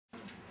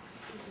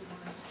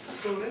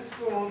So let's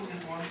go on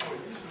with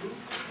 1.2.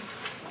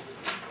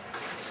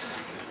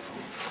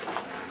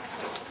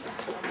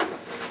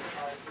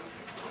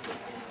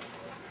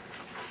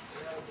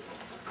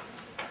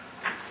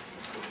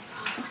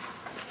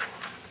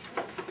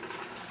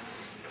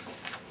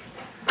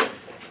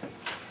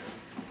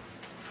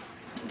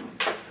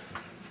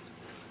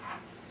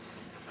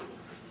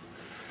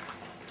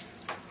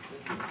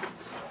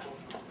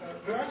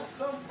 There are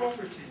some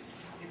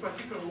properties, in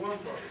particular one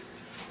property,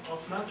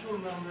 of natural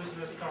numbers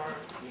that are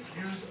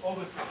used all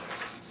the time.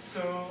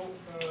 So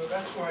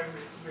that's why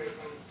we're going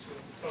to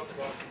talk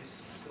about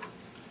this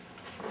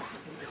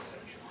in this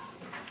section.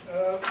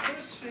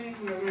 First thing,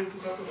 we are going to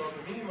talk about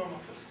the minimum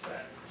of a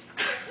set.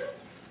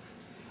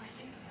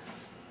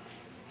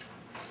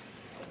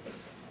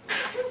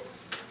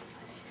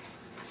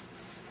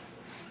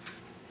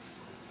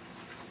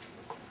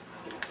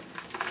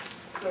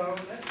 So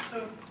let's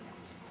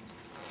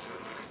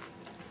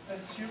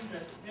assume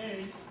that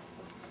A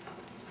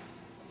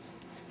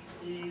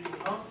is an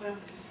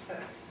empty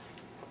set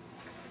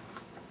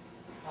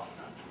of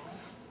natural,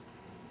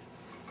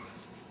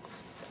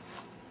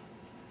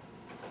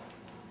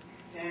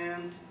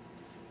 and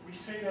we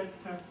say that,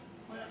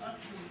 well,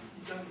 actually,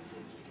 it doesn't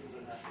need to be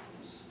the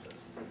naturals,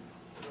 just an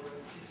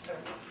empty set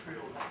of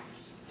real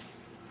numbers.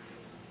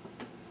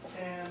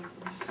 And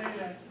we say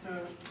that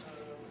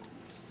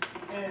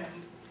n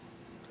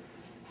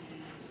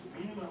is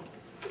minimum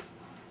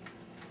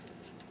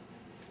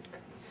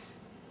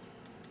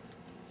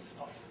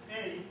of A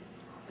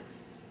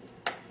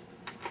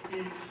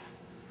if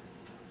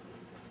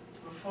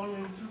the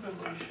following two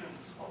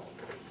conditions hold.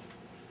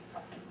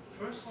 The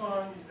first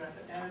one is that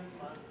n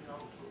must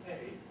belong to A,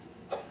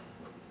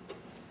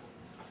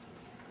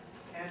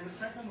 and the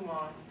second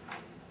one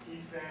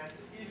is that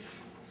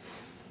if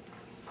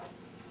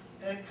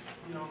x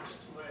belongs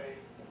to A,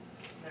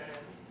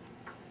 then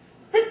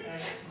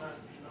x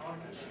must be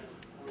larger than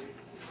or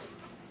equal to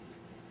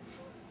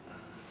A.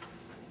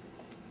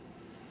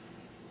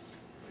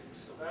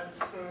 So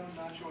that's a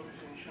natural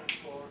definition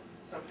for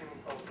something we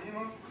call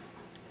minimum.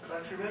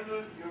 But remember,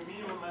 your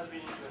minimum must be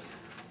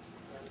interesting.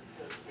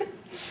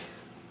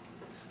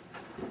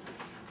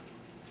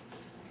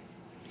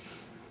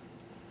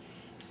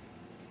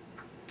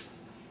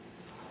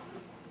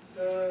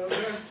 There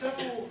are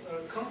several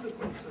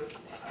consequences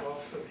of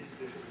this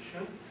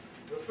definition.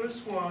 The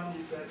first one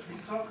is that we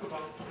talk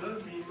about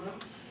the minimum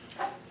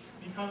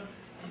because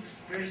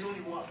there is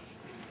only one.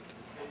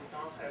 And you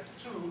can't have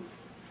two.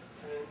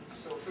 And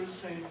so first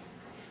thing,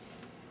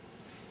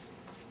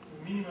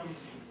 the minimum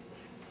is unique.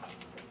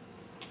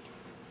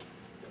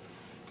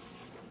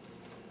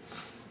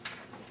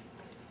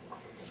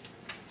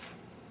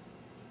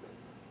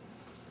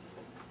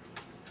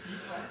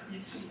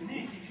 It's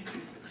unique if it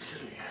is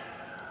extreme.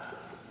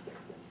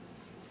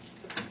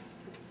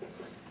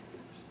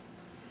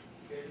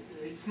 Okay.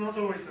 It's not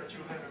always that you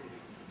have a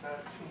minimum,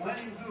 but when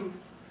you do,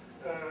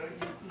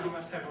 you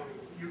must have only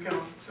one. You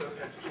cannot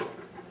have two.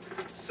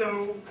 So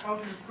how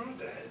do you prove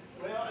that?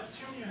 Well,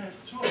 assume you have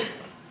two of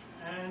them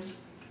and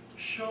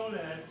show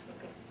that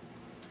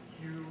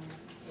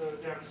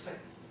they are the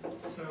same.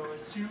 So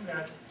assume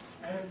that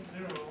M0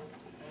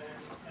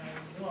 and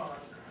M1 are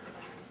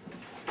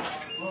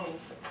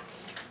both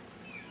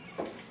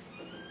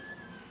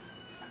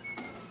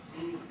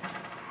minimum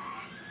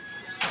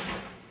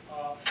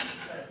of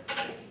set.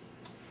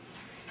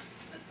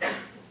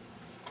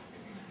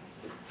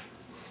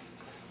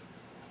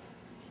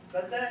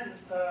 But then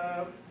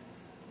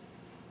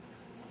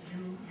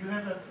you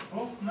have that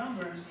both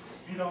numbers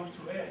belong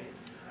to A,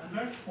 and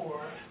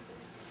therefore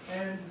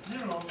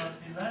N0 must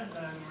be less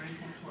than or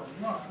equal to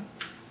N1,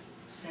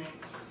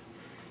 since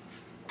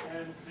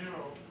N0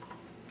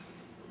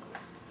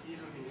 is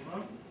a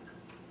minimum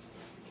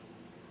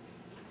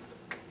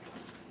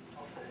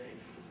of A,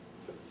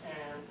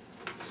 and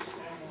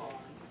N1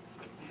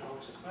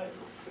 belongs to A.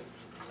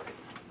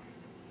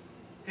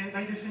 And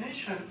by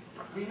definition,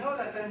 we know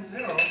that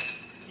N0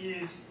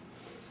 is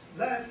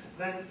less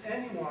than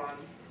N1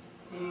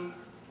 in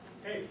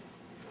A.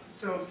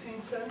 So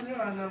since M0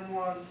 and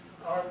M1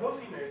 are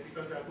both in A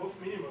because they are both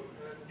minimum,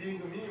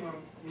 being a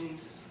minimum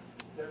means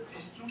that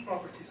these two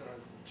properties are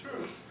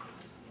true,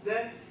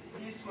 then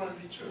this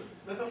must be true.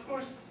 But of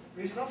course,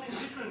 there is nothing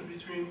different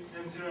between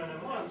M0 and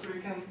M1, so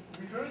you can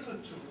reverse the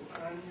two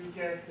and you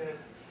get that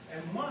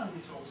M1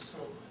 is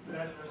also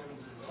less than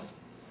M0,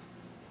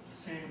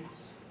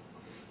 since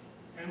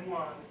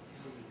M1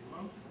 is a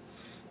minimum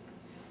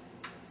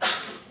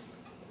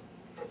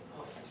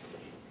of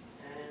A,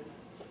 and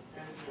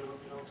M0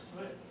 belongs to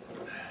A.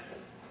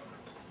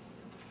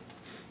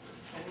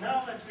 And now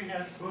that we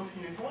have both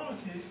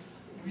inequalities,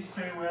 we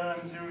say, well,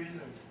 M0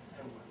 isn't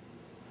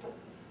M1.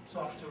 So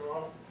after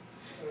all,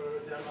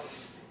 they are not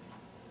distinct.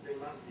 They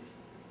must be.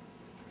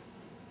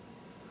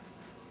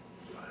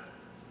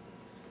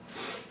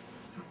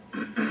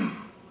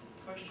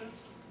 Questions?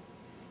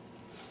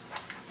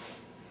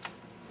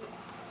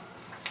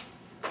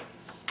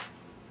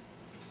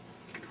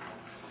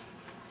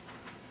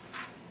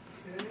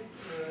 Okay.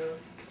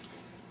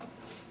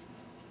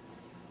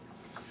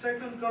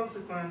 second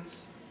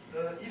consequence,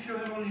 if you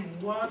have only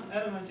one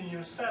element in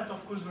your set,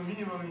 of course the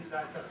minimum is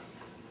that element.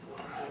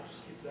 I'm going to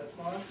skip that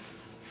one.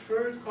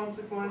 Third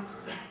consequence,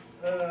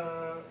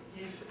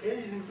 if A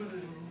is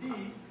included in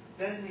B,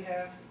 then we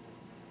have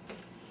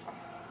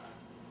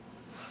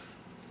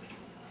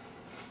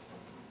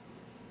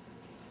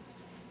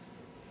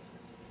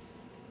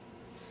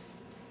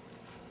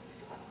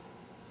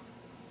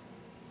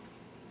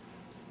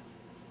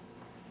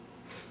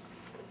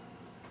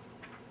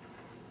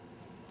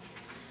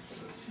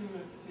assume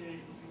that A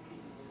is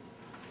included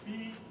in B,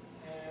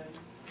 and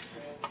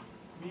that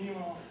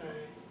minimum of A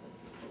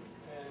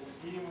and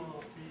minimum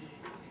of B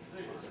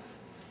exist,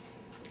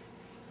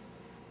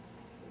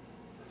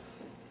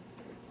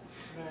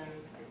 then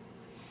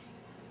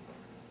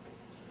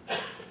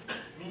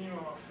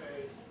minimum of A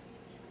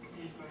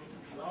is going to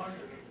be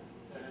larger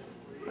than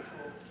or equal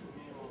to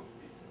minimum of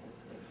B.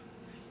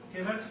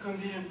 Okay, that's a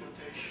convenient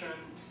notation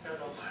instead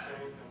of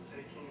saying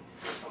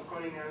I'm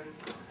calling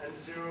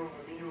n0 a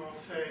minimum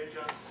of A,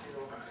 just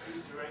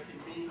use directly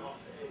mean of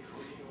A for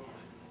minimum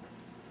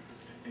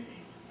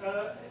of A.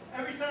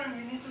 Every time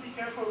we need to be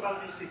careful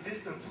about this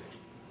existence mean.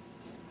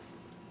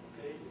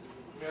 Okay,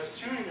 we are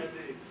assuming that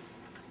they exist.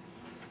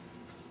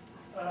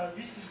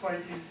 This is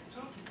quite easy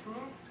too to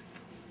prove.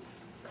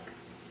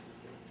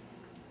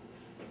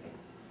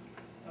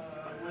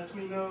 What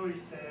we know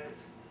is that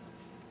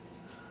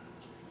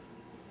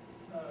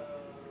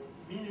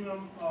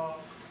minimum of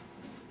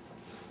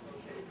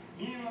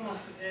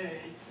A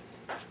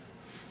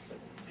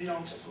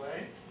belongs to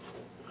A,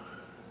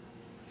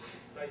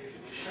 by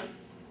definition,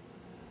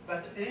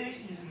 but A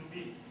is in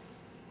B,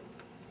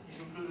 is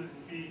included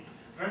in B,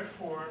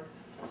 therefore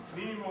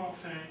minimum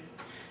of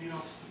A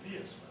belongs to B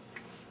as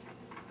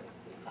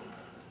well.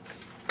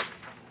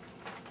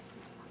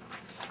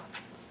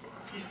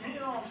 If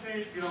minimum of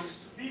A belongs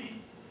to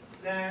B,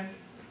 then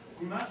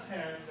we must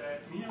have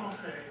that minimum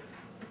of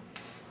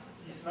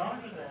A is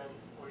larger than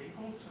or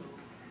equal to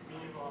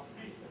minimum of B.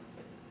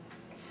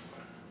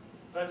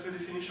 That's the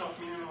definition of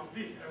minimum of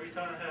B. Every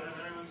time I have an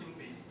element in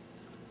B,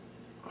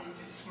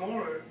 it is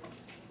smaller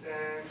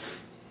than,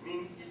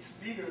 it's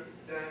bigger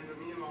than the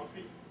minimum of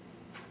B.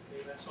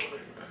 Okay, that's all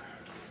it is.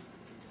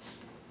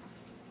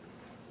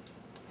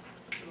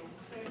 So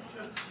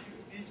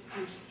these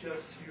proofs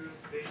just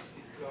use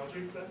basic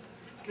logic, but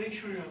make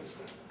sure you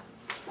understand.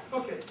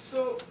 Okay,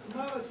 so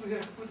now that we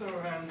have put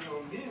our hands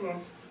on minimum,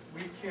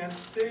 we can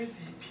state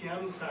the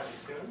piano side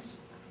sequence.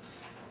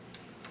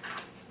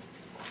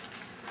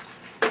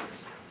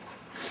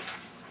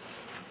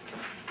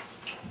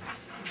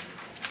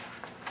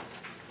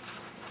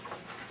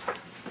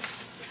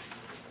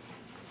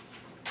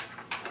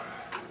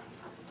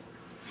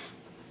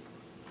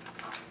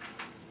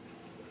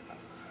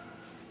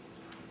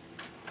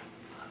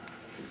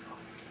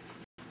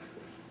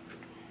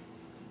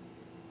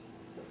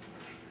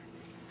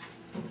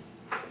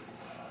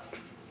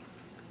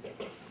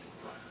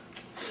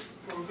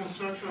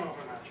 Construction of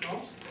the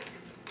naturals.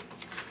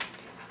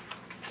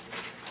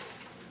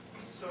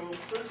 So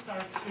first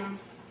axiom,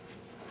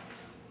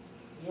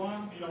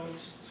 1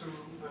 belongs to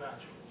the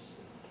naturals.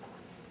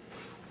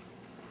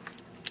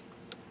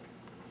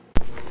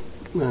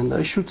 And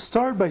I should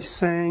start by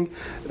saying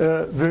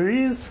there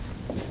is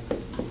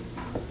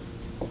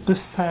a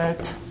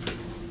set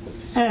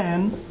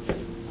N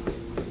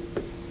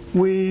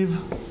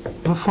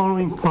with the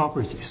following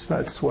properties.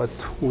 That's what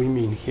we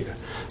mean here.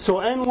 So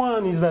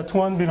N1 is that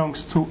 1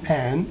 belongs to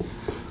N.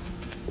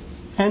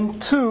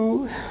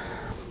 N2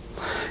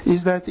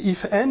 is that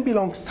if N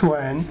belongs to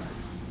N,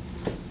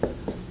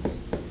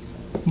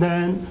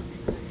 then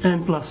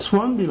N plus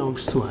 1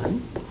 belongs to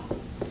N.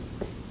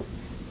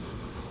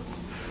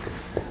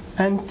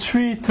 And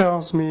 3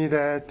 tells me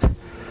that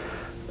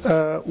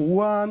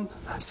 1,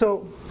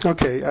 so,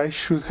 okay, I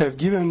should have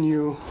given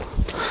you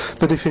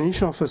the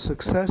definition of a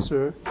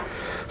successor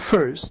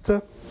first.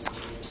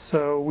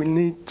 So we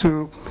need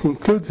to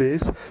include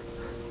this.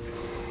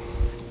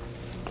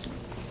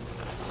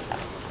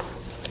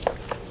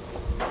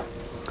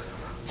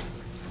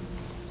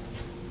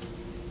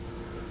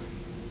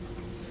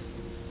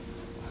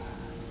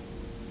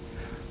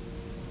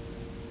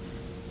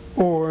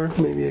 Or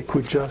maybe I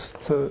could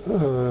just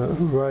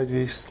write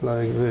this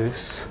like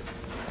this.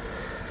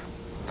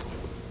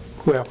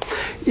 Well,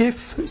 if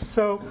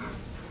so,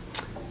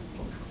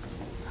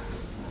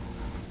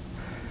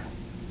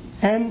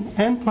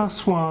 n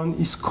plus 1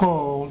 is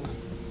called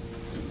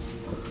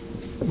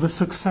the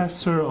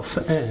successor of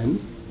n,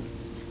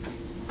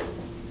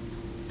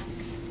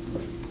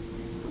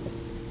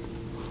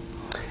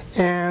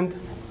 and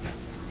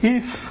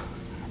if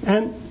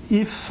n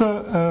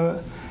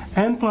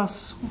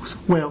plus,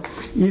 well,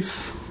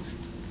 if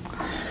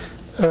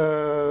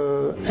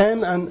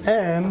n and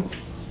m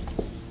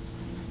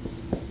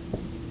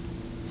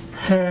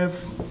have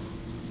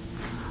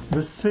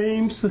the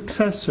same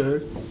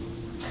successor,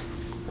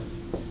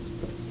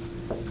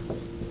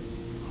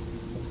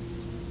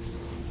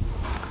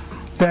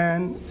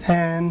 then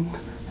n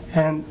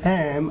and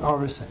m are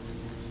the same.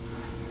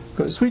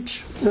 circles,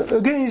 which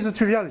again is a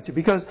triviality,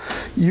 because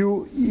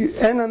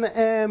n and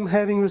m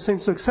having the same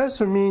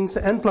successor means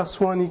n plus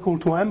 1 equal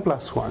to m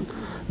plus 1.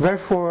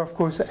 Therefore, of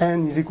course,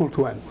 n is equal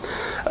to n.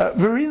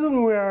 The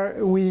reason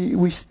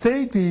we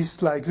state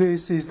this like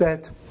this is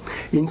that,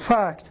 in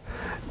fact,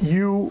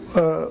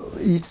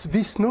 it's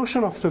this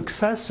notion of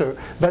successor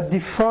that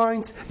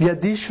defines the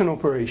addition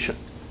operation.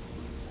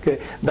 Okay,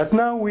 that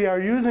now we are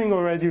using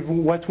already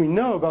what we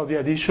know about the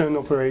addition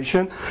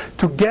operation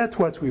to get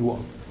what we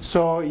want.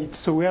 So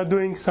we are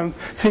doing some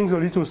things a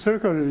little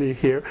circularly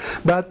here,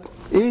 but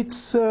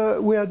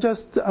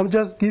I'm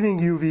just giving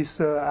you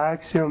these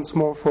axioms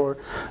more for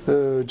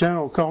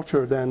general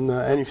culture than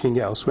anything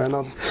else.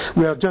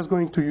 We are just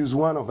going to use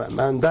one of them,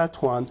 and that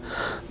one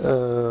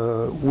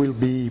will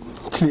be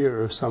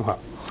clearer somehow.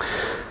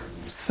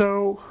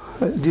 So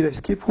did I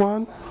skip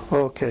one?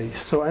 Okay,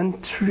 so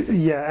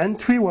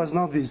N3 was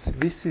not this.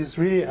 This is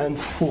really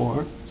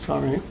N4,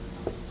 sorry.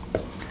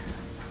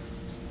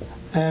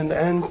 And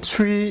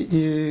N3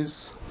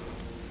 is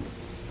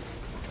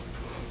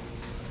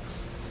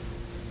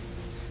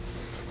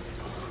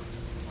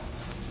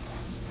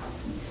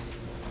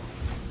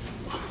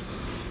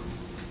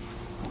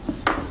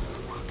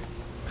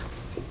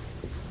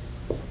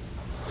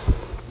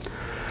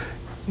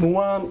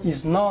one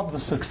is not the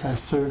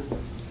successor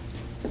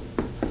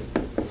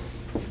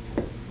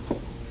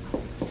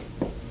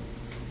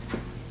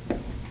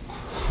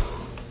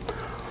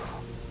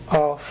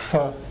of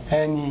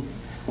any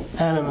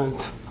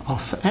element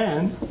of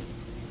n.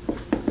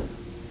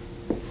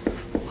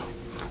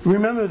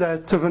 Remember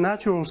that the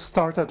naturals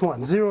start at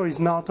 1. 0 is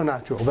not a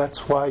natural.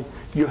 That's why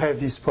you have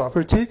this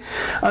property.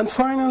 And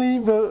finally,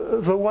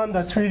 the one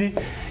that really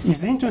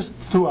is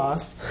interesting to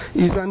us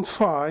is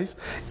N5.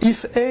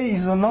 If A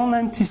is a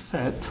non-empty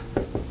set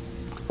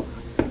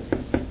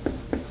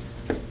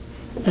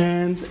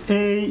and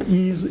A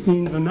is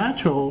in the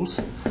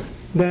naturals,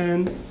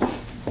 then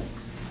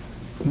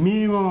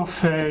minimum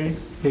of A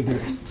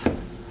exists.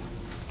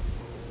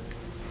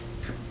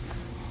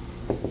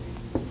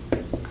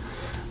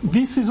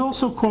 This is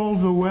also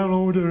called the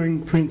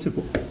well-ordering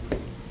principle.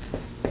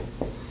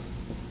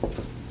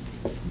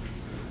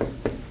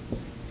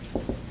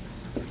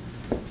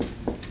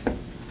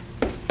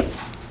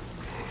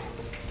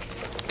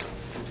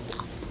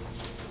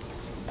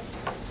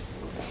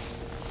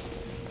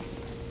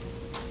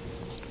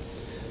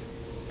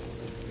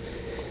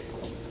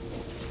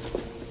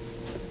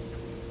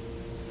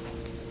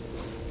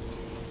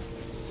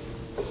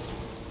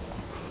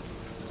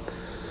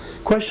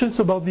 Questions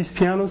about these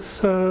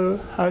Peano's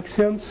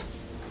axioms?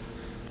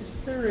 Is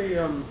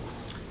there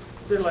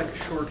like a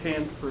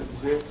shorthand for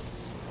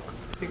exists?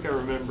 I think I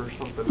remember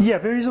something. Yeah,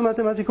 there is a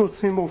mathematical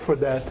symbol for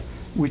that,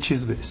 which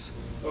is this.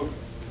 Okay.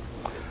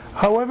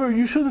 However,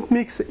 you shouldn't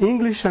mix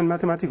English and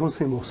mathematical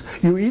symbols.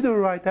 You either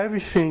write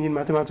everything in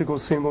mathematical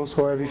symbols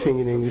or everything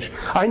in English.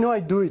 I know I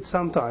do it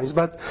sometimes,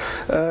 but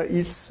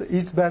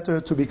it's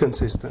better to be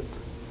consistent.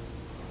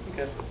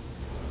 Okay.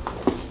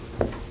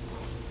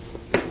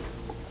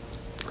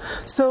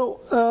 So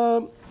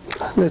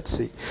let's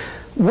see.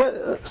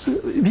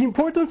 The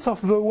importance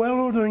of the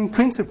well-ordering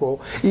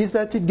principle is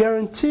that it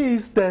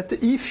guarantees that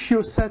if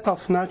your set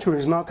of nature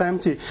is not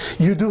empty,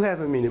 you do have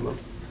a minimum.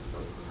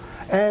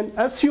 And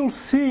as you'll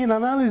see in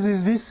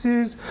analysis, this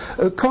is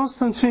a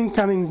constant thing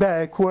coming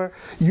back, where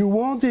you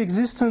want the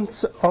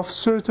existence of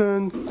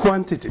certain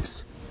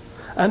quantities.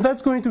 And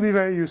that's going to be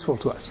very useful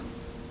to us.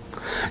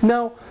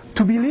 Now,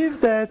 to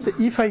believe that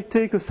if I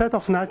take a set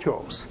of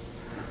naturals,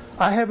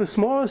 I have the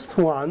smallest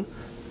one,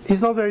 is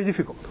not very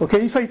difficult.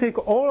 Okay, if I take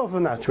all of the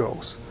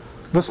naturals,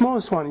 the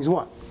smallest one is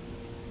 1.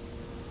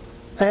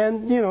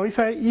 And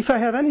if I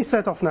have any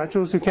set of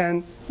naturals, you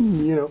can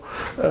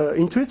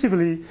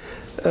intuitively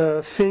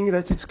think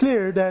that it's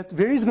clear that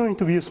there is going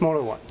to be a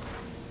smaller one,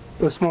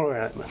 a smaller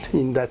element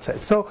in that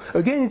set. So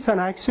again, it's an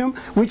axiom,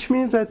 which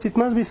means that it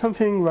must be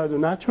something rather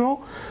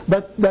natural,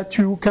 but that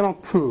you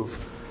cannot prove.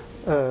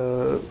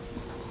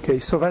 Okay,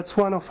 so that's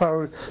one of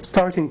our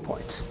starting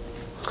points.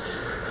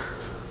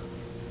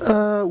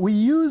 We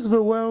use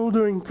the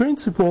well-ordering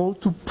principle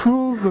to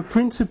prove the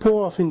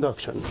principle of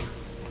induction.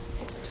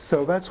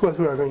 So that's what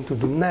we are going to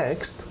do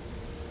next.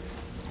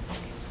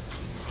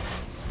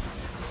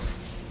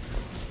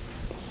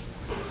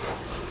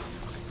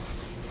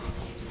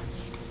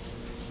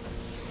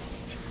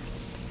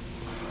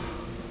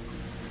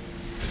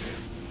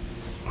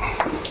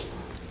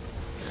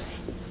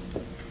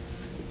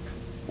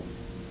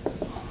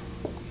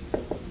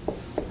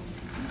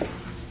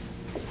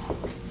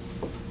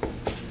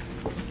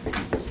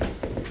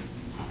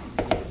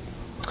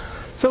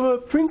 So the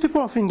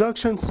principle of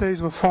induction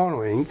says the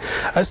following.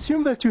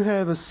 Assume that you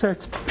have a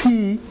set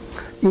P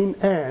in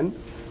N.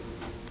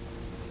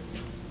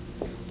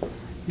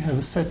 You have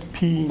a set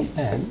P in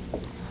N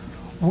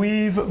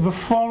with the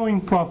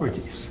following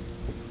properties.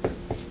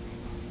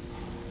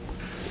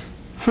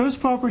 First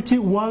property,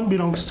 1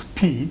 belongs to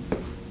P.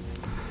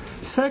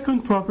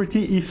 Second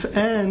property, if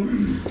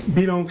N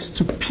belongs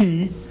to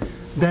P,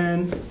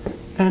 then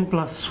N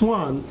plus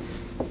 1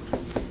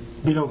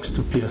 belongs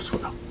to P as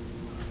well.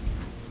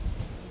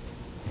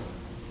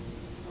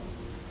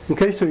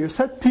 Okay, so your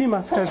set P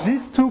must have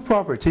these two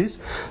properties,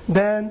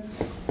 then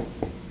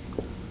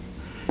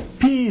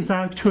P is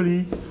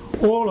actually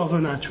all of the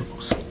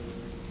naturals.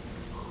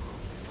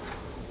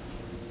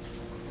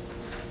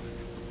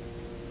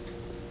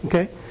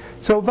 Okay?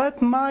 So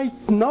that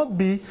might not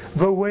be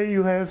the way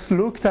you have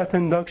looked at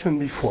induction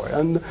before,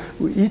 and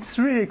it's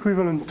really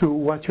equivalent to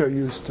what you're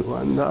used to,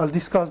 and I'll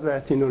discuss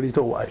that in a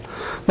little while.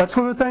 But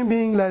for the time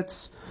being,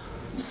 let's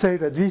say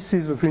that this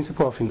is the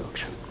principle of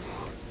induction.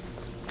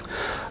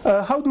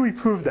 How do we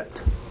prove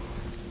that?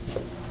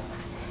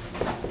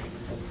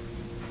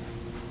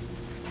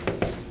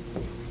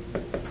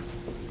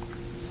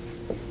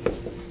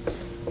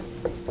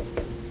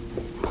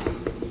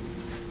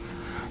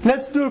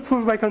 Let's do a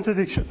proof by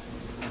contradiction.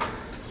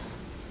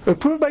 A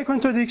proof by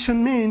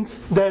contradiction means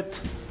that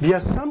the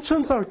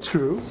assumptions are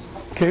true.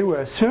 Okay,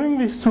 we're assuming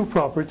these two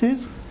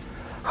properties.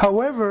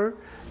 However,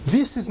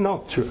 this is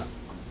not true,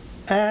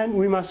 and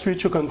we must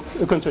reach a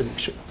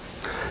contradiction.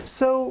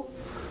 So,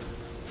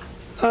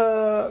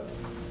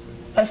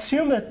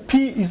 assume that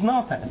P is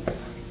not n.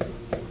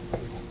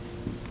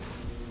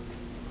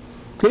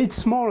 Okay, it's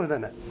smaller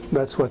than n.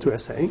 That's what we're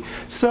saying.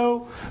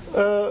 So,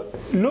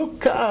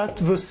 look at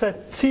the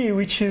set T,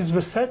 which is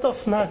the set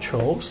of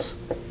naturals,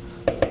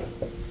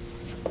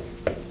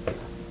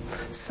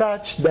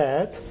 such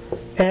that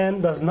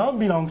n does not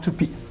belong to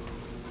P.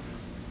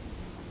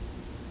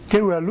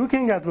 Okay, we are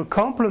looking at the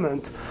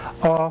complement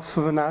of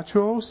the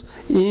naturals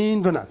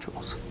in the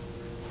naturals.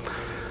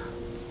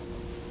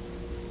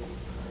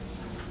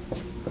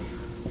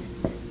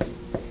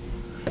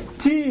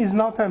 T is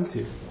not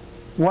empty.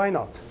 Why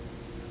not?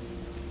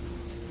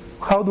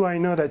 How do I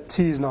know that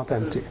T is not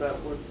empty?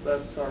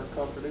 That's our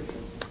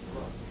contradiction.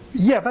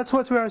 Yeah, that's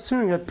what we are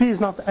assuming, that P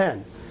is not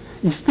n.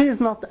 If P is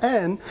not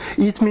n,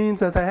 it means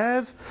that I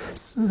have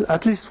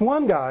at least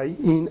one guy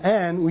in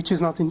n which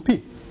is not in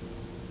P.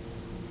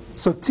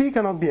 So T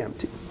cannot be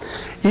empty.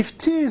 If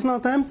T is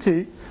not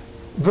empty,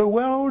 the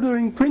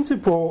well-ordering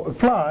principle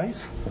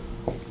applies.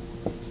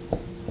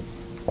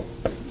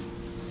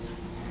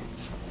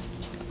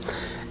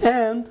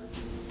 And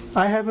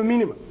I have a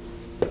minimum.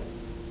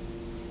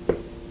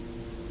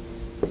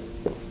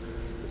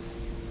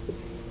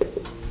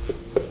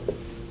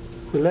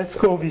 Let's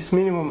call this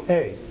minimum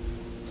A.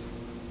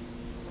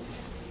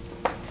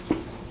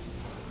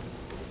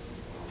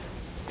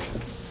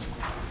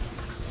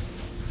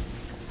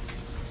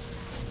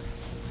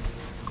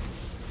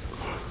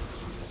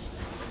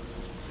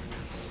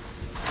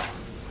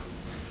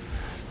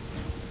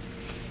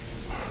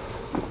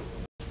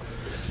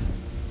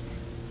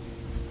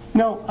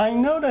 Now, I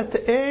know that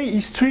A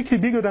is strictly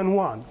bigger than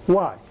 1.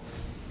 Why?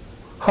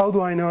 How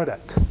do I know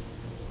that?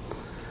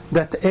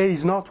 That A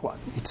is not 1.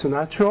 It's a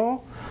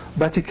natural,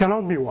 but it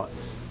cannot be 1.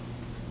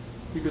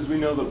 Because we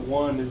know that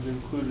 1 is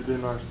included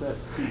in our set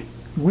P.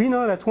 We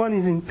know that 1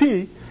 is in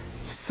P,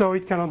 so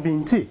it cannot be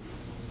in T.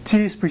 T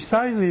is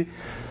precisely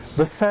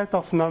the set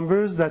of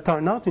numbers that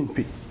are not in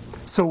P.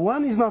 So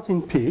 1 is not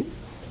in P.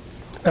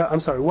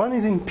 1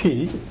 is in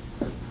P,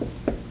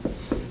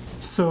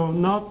 so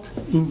not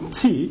in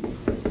T.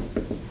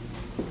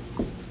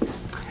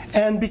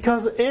 And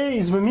because A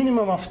is the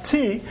minimum of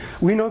T,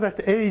 we know that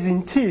A is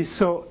in T,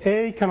 so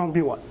A cannot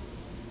be 1.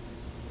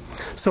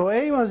 So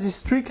A must be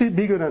strictly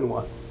bigger than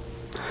 1.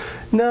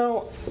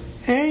 Now,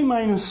 A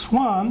minus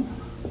 1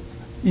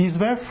 is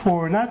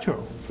therefore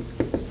natural.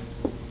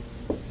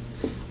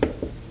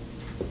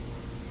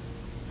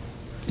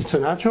 It's a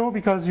natural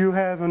because you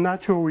have a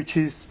natural which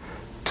is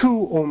 2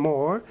 or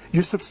more.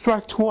 You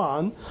subtract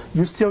 1,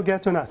 you still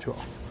get a natural.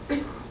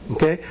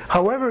 Okay?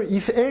 However,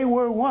 if A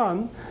were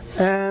 1,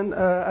 and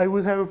I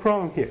would have a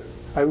problem here.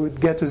 I would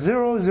get a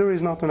 0. 0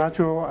 is not a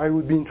natural. I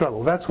would be in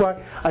trouble. That's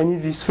why I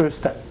need this first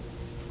step.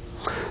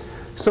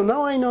 So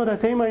now I know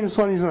that A minus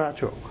 1 is a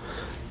natural.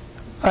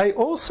 I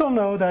also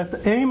know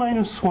that A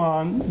minus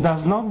 1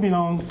 does not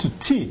belong to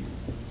T.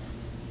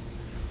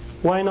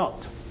 Why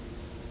not?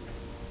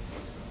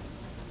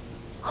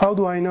 How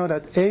do I know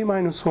that A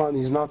minus 1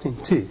 is not in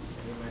T? A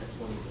minus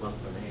 1 is less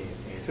than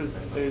A. Because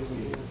A is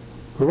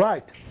in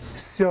Right.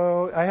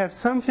 So I have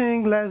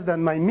something less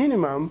than my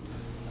minimum,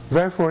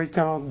 therefore it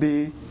cannot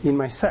be in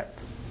my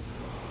set.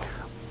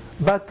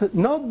 But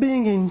not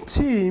being in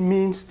T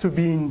means to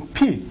be in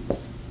P.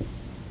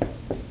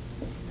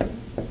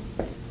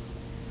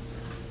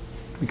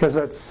 Because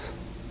that's,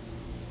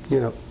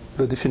 the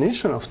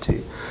definition of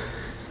T.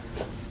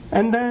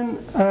 And then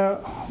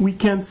we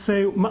can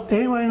say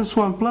A minus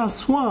 1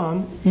 plus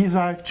 1 is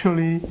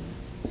actually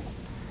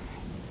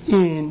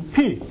in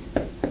P.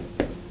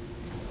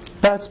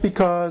 That's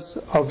because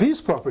of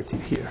this property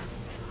here.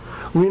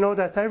 We know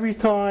that every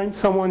time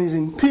someone is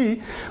in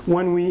P,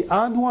 when we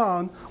add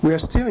 1, we are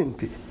still in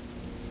P.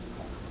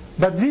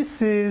 But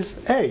this is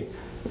A.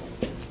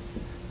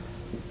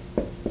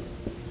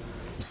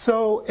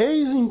 So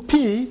A is in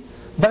P,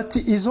 but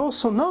is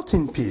also not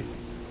in P,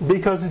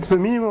 because it's the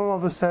minimum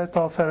of a set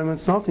of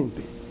elements not in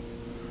P.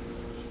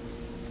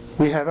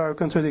 We have our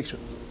contradiction.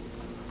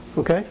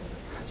 Okay?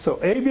 So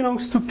A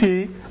belongs to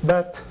P,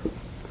 but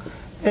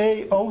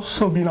A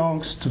also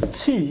belongs to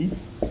T,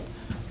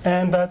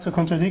 and that's a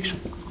contradiction.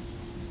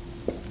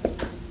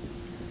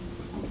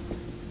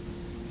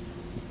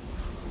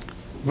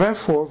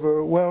 Therefore,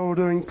 the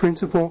well-ordering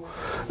principle,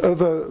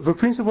 the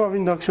principle of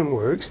induction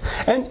works.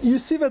 And you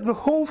see that the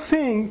whole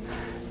thing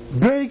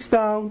breaks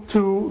down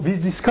to this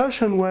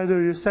discussion whether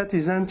your set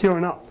is empty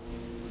or not.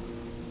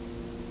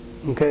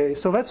 Okay,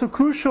 so that's a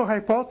crucial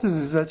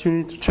hypothesis that you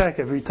need to check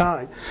every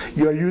time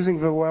you are using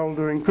the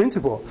well-ordering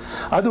principle.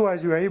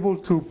 Otherwise, you are able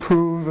to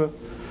prove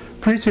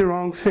pretty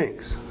wrong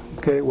things.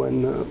 Okay,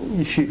 when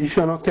if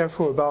you are not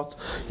careful about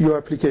your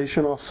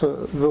application of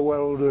the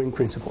well-ordering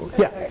principle.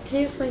 I'm sorry. Can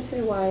you explain to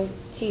me why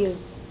T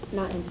is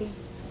not empty?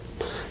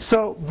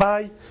 So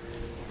by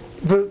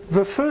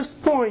the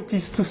first point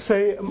is to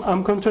say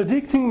I'm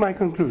contradicting my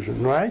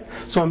conclusion, right?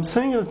 So I'm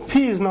saying that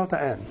P is not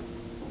N.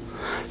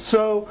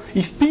 So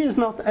if P is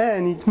not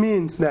N, it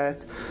means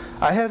that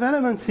I have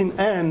elements in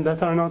N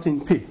that are not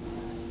in P.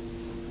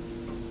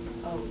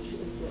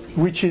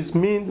 Which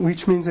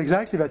means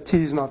exactly that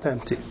T is not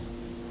empty.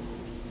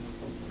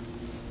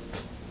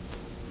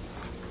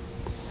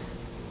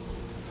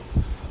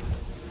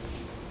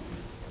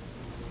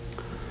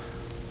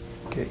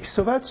 Okay,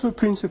 so that's the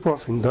principle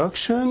of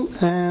induction,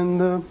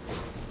 and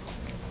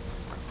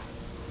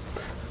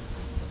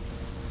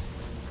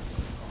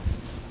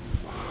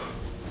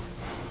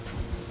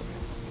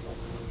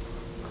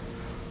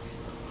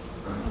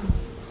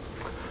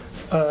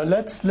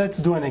let's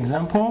do an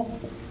example.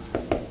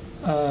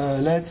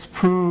 Let's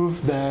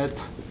prove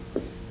that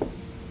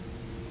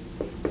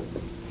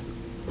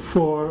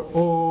for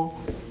all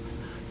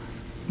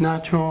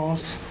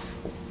naturals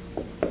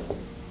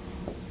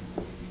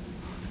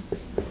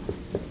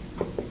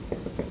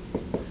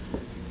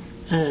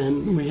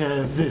and we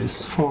have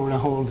this formula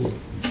holding.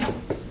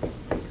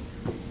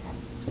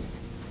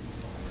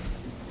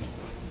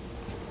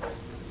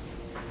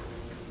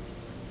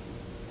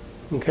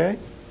 Okay?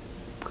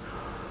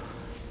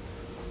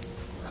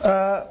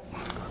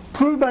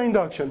 Prove by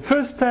induction.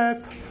 First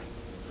step,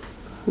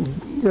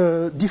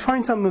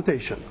 define some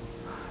notation.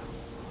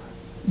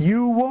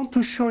 You want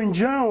to show in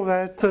general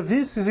that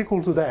this is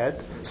equal to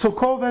that, so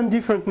call them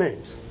different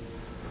names.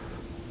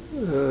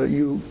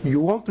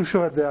 You want to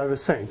show that they are the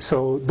same,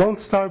 so don't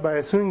start by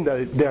assuming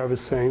that they are the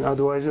same,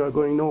 otherwise you are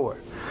going nowhere.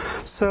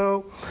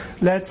 So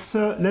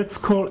let's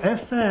call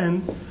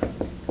Sn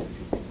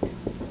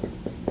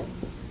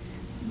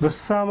the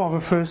sum of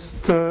the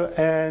first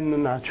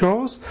n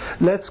naturals.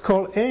 Let's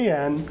call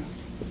An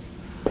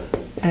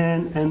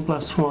n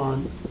plus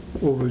 1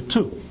 over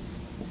 2.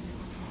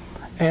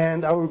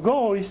 And our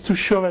goal is to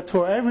show that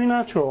for every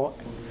natural,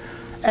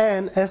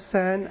 n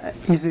Sn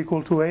is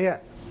equal to An.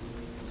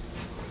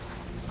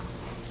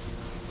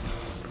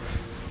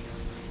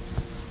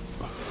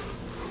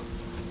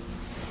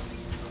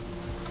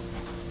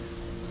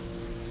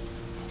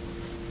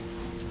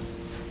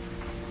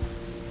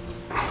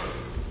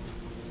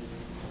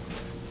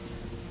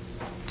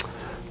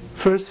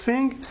 First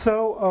thing,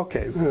 so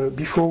okay,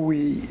 before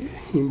we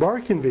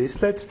embark in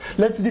this,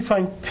 let's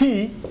define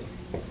P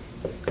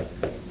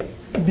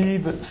be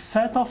the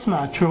set of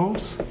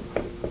naturals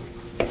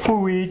for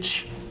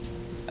which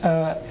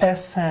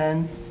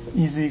Sn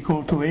is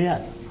equal to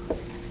An.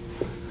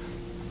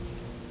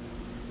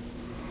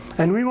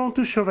 And we want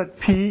to show that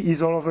P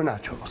is all over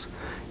naturals.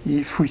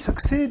 If we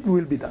succeed,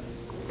 we'll be done.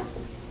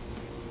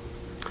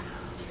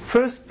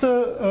 First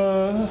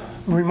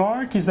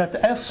remark is that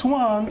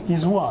S1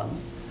 is 1.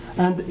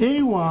 And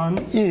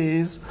A1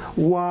 is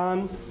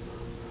 1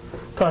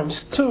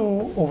 times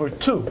 2 over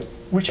 2,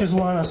 which is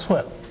 1 as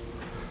well.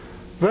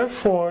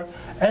 Therefore,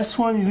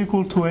 S1 is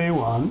equal to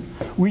A1,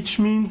 which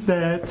means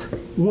that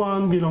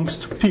 1 belongs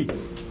to P.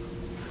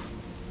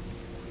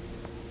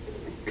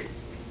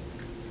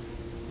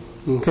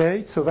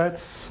 Okay, so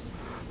that's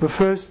the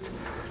first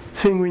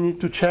thing we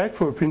need to check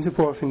for a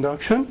principle of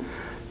induction.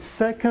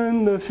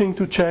 Second thing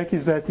to check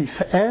is that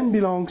if n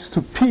belongs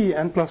to P,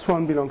 n plus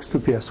 1 belongs to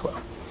P as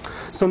well.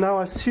 So now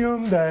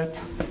assume that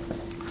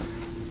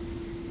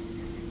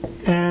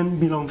n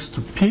belongs to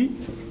P,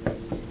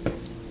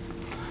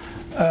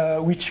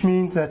 which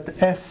means that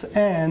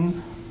Sn,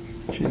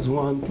 which is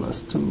 1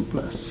 plus 2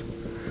 plus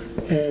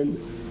n,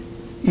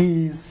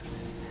 is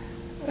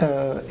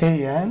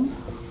An.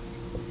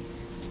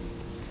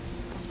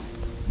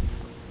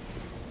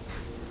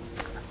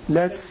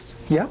 Let's,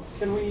 yeah?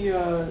 Can we,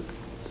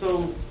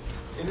 so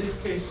in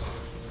this case,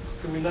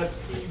 can we let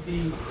P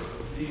be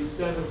the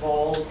set of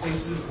all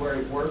cases where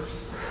it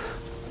works?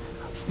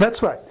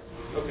 That's right.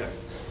 Okay.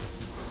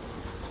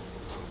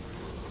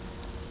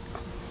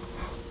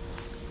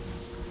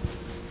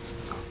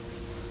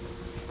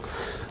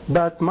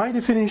 But my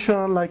definition,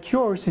 unlike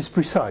yours, is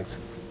precise.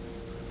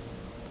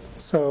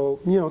 So,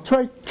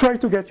 try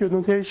to get your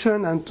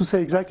notation and to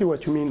say exactly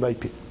what you mean by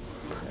P.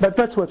 But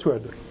that's what we're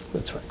doing.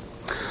 That's right.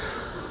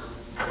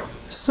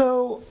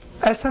 So,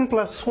 Sn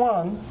plus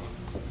 1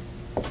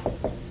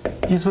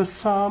 is the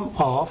sum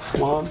of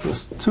 1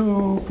 plus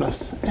 2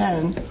 plus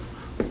n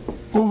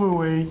over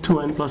way to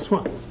n plus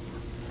 1.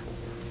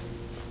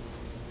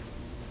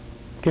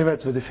 Okay,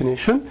 that's the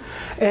definition.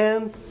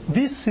 And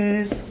this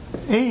is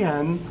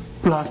an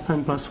plus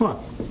n plus 1.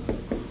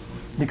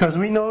 Because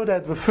we know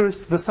that the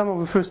sum of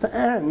the first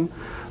n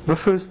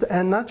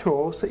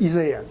naturals is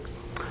an.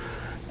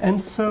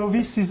 And so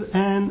this is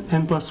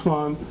n plus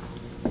 1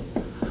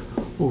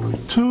 over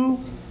 2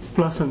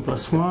 plus n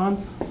plus 1.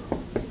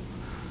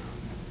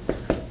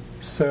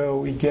 So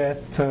we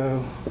get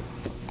n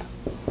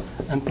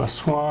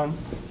plus 1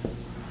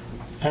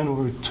 n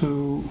over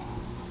 2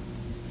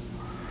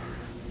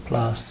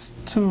 plus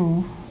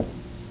 2.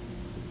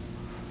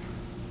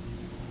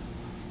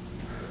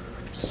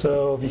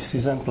 So this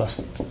is n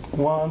plus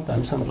 1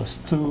 times n plus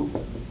 2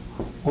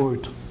 over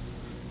 2.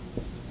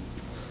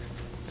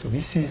 So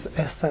this is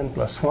Sn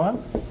plus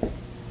 1.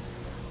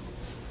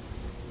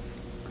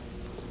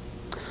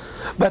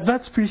 But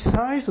that's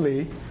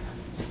precisely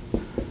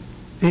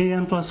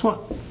an plus 1.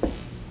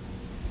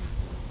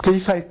 Okay,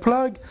 if I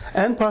plug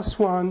n plus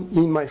 1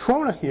 in my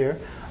formula here,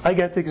 I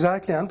get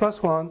exactly n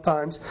plus 1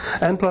 times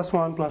n plus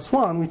 1 plus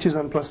 1, which is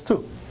n plus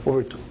 2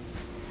 over 2.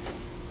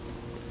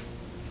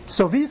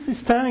 So this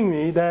is telling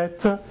me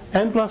that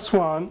n plus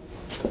 1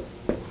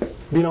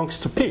 belongs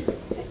to P.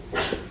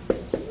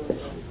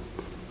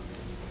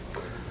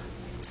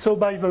 So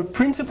by the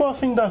principle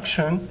of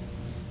induction,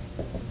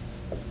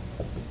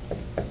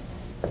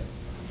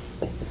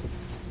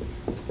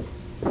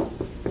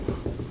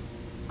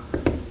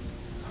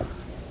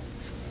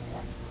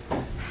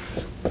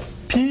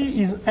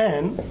 P is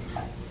n,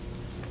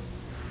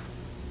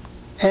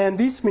 and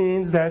this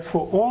means that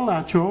for all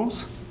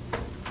naturals,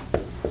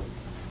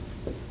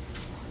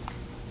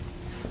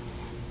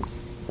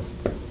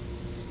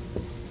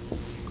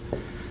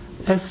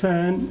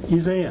 Sn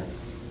is an.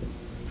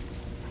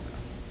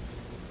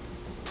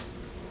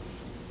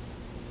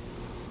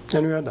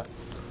 And we are done.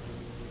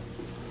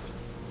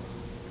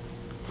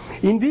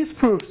 In these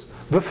proofs,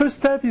 the first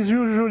step is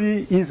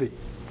usually easy,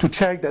 to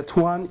check that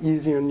 1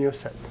 is in your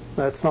set.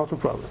 That's not a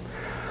problem.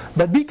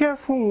 But be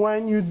careful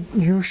when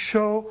you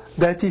show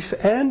that if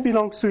n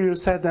belongs to your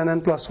set, then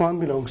n plus 1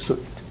 belongs to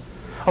it.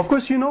 Of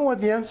course, you know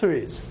what the answer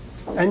is.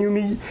 And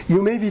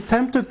you may be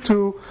tempted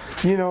to,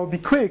 be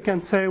quick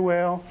and say,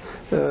 well,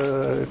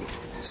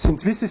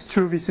 since this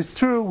is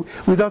true,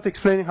 without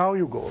explaining how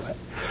you go.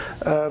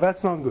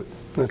 That's not good.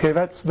 Okay,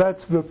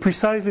 that's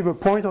precisely the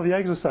point of the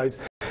exercise,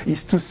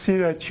 is to see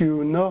that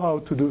you know how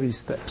to do these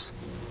steps.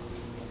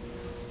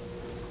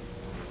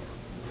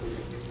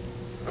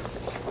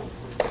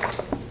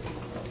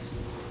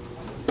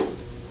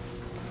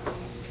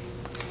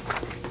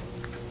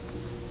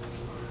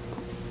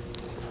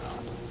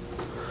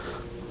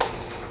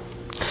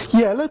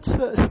 Yeah, let's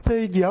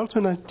state the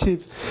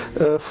alternative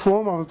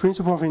form of the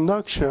principle of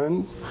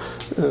induction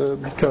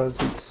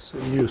because it's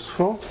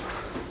useful.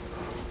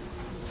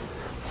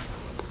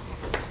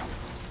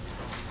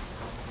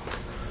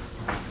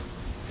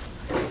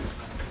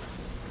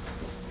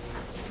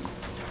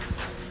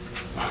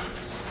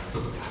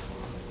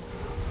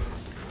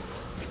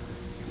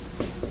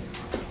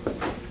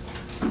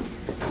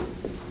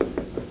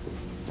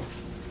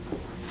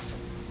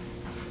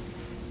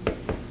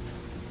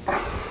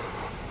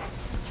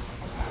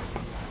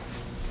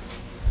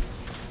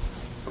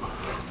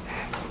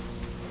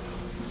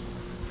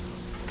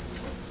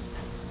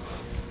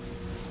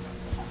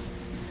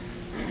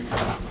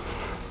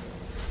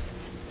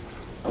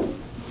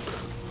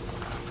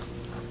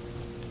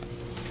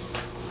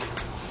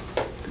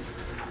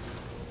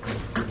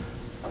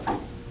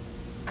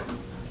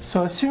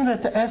 So assume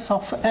that S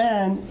of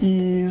n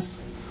is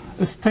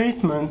a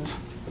statement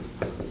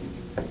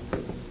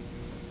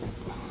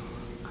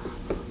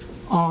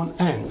on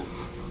n.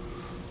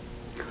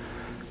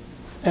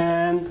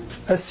 And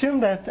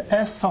assume that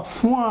S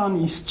of 1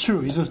 is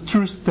true, is a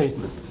true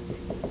statement.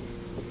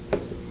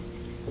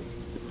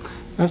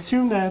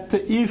 Assume that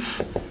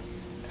if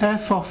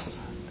f of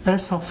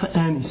S of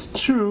n is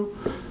true,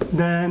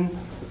 then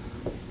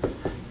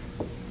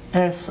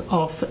S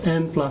of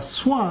n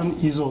plus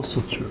 1 is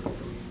also true.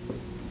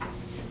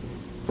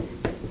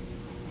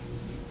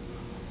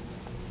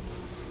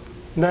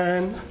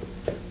 Then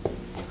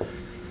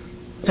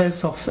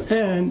S of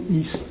n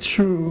is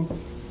true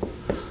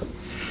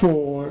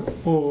for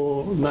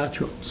all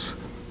naturals.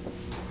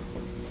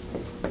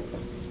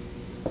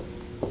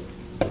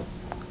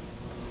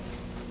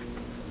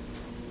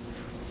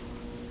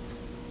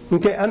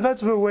 Okay, and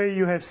that's the way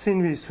you have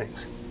seen these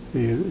things.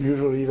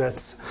 Usually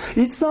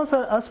it's not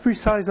as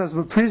precise as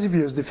the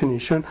previous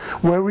definition,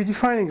 where we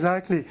define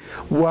exactly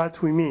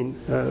what we mean.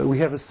 We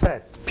have a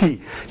set,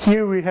 P.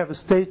 Here we have a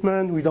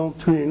statement, we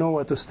don't really know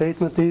what a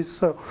statement is,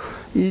 so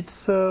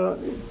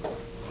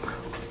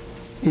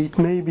it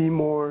may be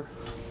more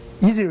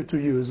easier to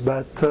use,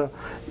 but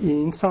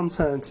in some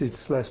sense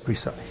it's less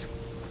precise.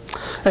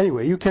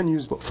 Anyway, you can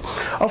use both.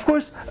 Of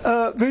course,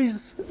 there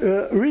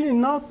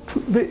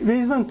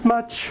isn't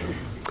much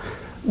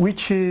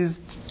which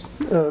is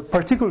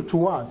particular to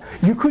 1.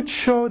 You could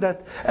show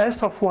that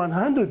S of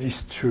 100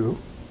 is true,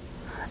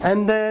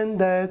 and then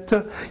that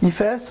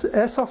if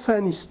S of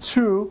n is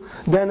true,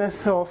 then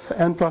S of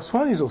n plus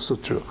 1 is also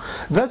true.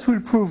 That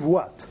will prove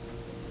what?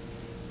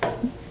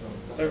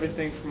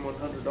 Everything from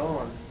 100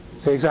 on.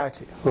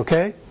 Exactly,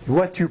 okay?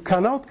 What you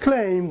cannot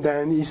claim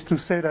then is to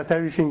say that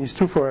everything is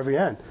true for every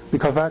n,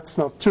 because that's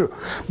not true.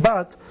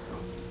 But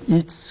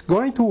it's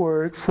going to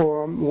work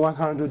from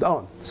 100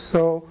 on.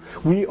 So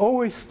we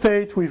always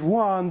state with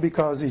 1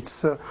 because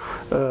it's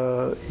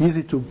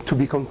easy to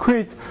be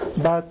concrete,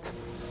 but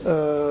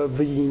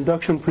the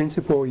induction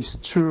principle is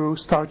true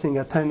starting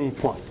at any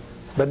point.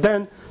 But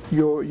then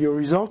your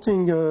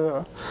resulting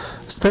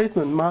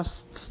statement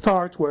must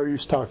start where you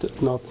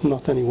started,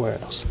 not anywhere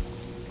else.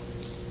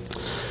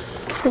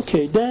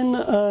 Okay, then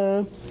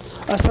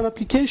as an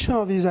application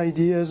of these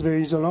ideas, there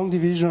is a long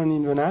division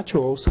in the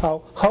naturals.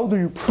 How do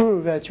you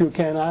prove that you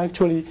can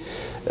actually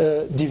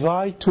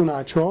divide two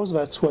naturals?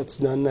 That's what's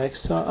done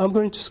next. I'm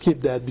going to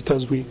skip that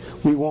because we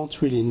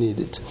won't really need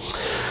it.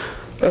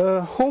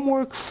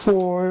 Homework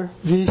for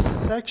this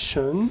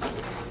section.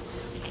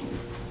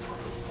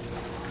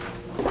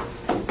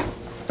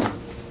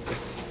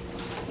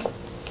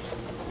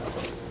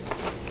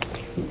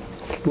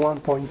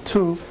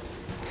 (1.2).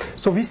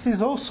 So this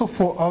is also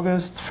for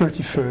August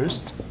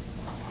 31st.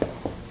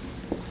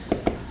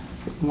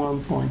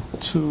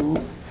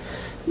 1.2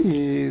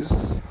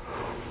 is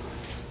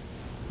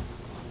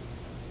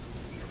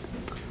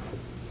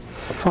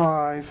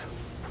 5,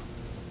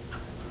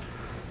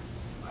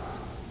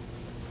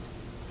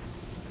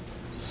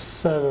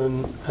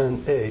 7,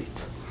 and 8.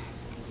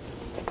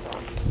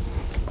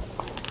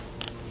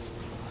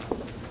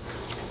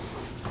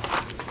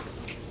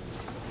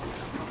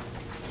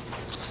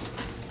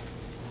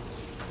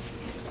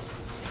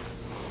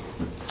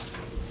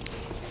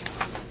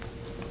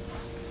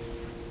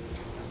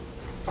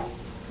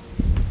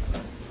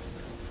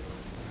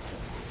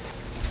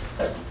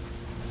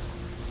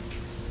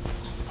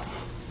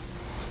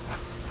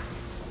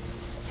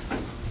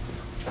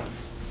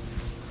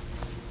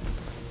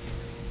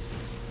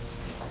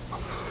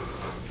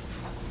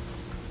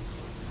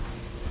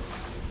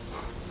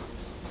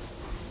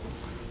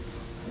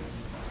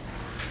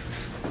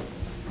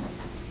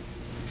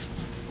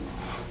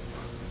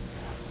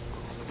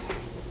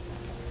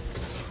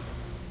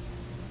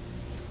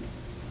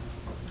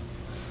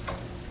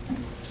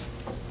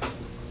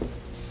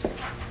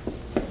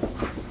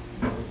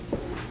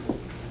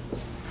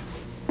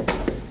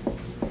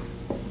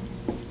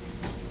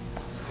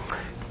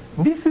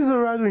 This is a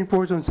rather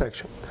important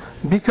section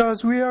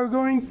because we are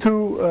going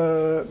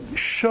to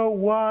show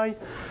why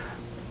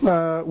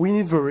we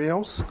need the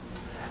reals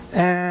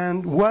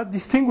and what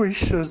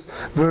distinguishes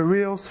the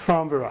reals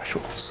from the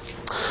rationals.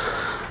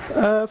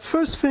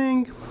 First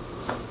thing,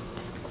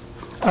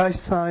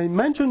 as I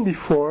mentioned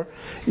before,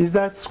 is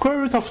that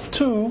square root of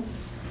 2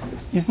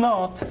 is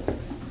not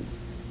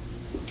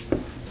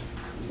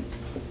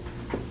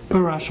a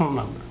rational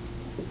number.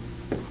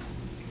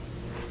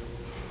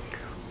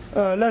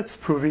 Let's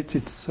prove it.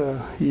 It's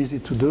easy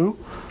to do.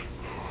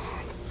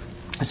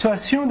 So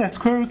assume that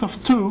square root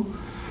of 2,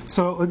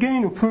 so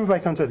again, we prove by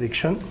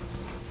contradiction.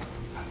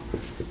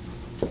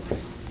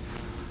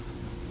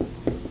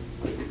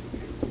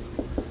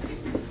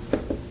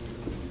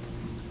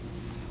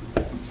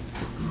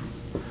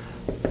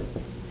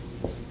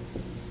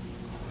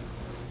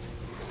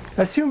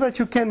 Assume that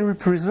you can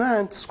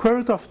represent square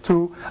root of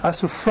 2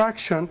 as a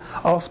fraction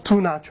of two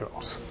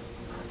naturals.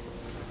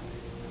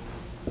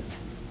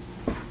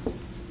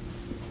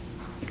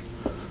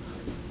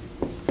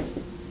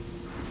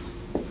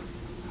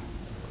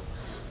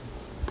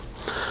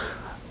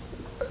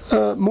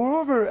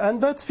 Moreover,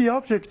 and that's the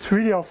object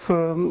really of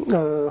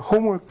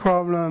homework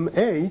problem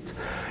 8,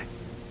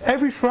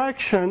 every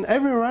fraction,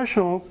 every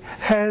rational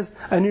has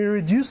an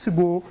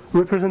irreducible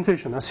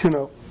representation, as you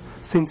know,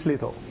 since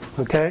little.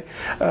 Okay.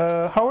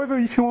 However,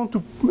 if you want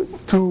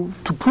to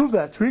prove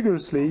that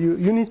rigorously,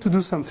 you need to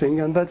do something,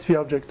 and that's the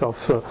object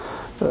of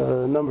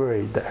number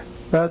 8 there.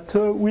 But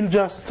we'll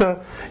just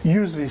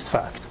use this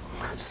fact.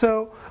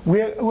 So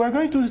we are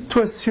going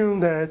to assume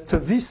that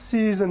this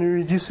is an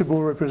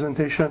irreducible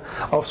representation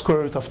of square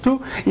root of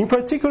 2. In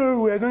particular,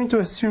 we are going to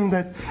assume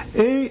that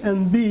A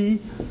and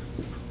B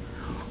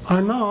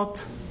are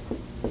not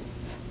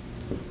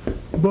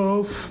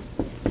both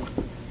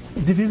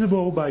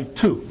divisible by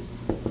 2.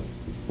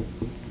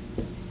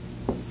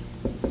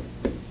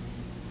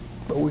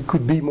 But we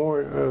could be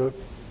more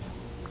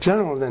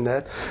general than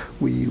that.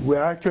 We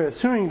are actually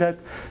assuming that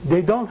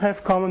they don't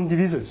have common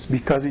divisors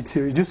because it's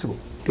irreducible.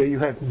 Okay, you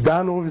have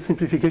done all the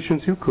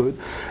simplifications you could,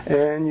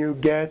 and you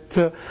get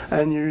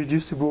an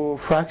irreducible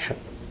fraction.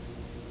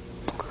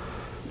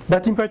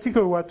 But in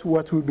particular, what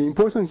will be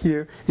important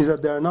here is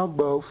that they are not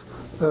both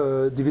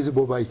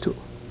divisible by 2.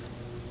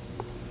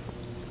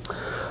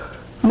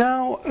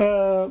 Now,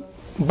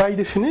 by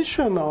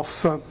definition of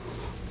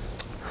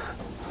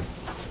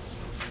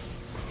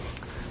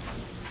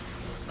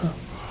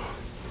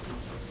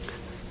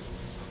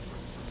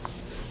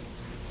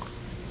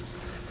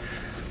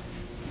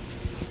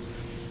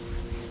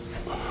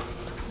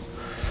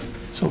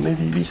So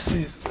maybe this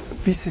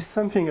is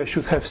something I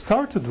should have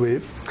started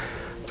with.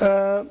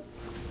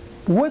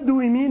 What do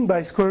we mean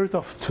by square root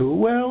of 2?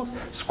 Well,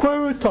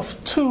 square root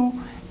of 2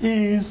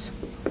 is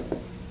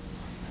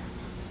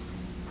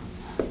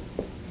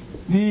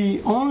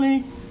the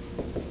only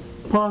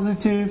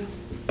positive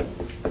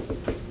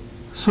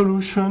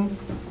solution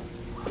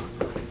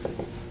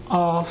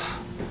of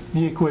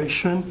the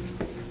equation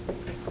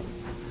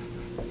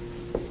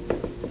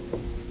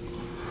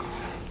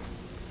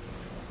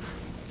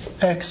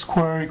x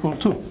squared equal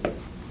 2.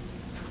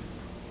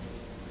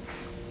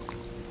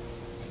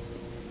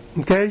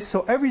 Okay,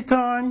 so every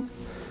time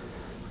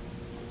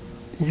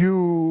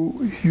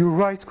you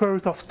write square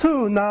root of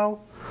 2, now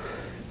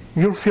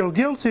you'll feel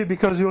guilty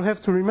because you'll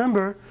have to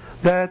remember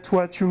that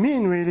what you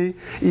mean really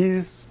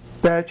is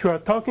that you are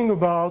talking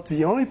about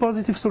the only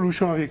positive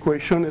solution of the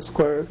equation x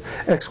squared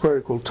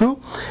equal 2,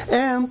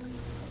 and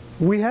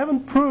we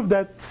haven't proved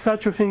that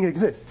such a thing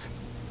exists.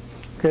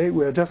 Okay,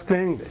 we are just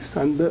claiming this,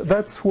 and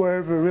that's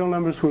where the real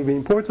numbers will be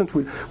important.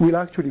 We'll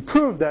actually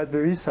prove that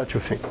there is such a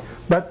thing.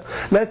 But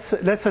let's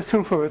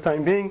assume for the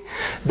time being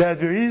that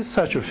there is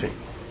such a thing,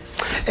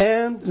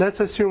 and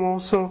let's assume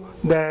also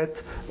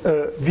that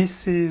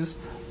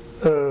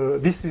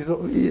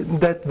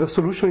that the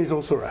solution is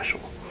also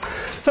rational.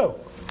 So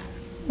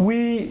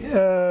we,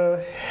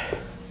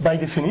 by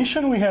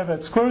definition, we have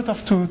that square root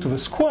of 2 to the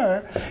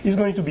square is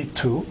going to be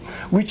 2,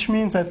 which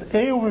means that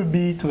a over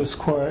b to the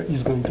square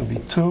is going to be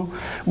 2,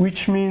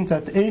 which means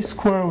that a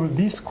squared over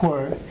b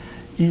squared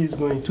is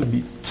going to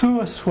be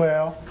 2 as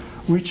well,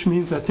 which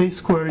means that a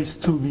squared is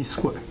 2b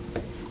squared.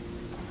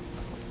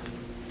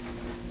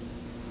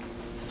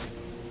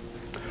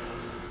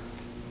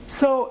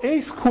 So a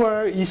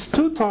squared is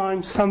 2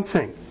 times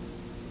something,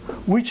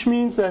 which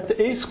means that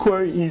a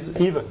squared is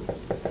even.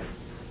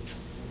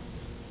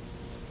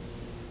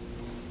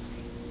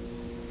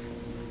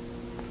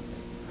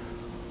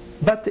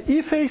 But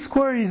if a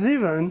squared is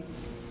even,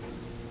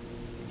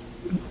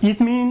 it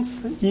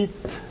means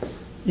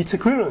it's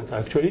equivalent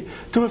actually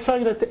to the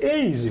fact that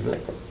a is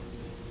even.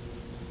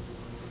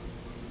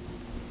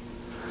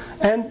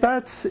 And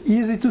that's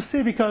easy to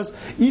see because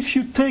if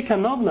you take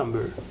an odd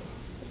number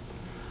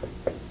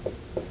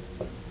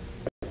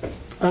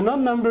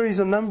is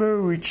a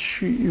number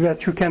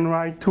that you can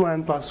write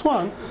 2n plus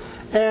 1,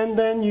 and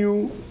then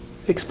you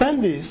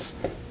expand this,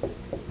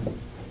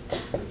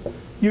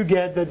 you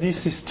get that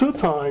this is 2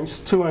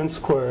 times 2n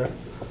squared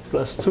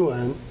plus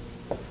 2n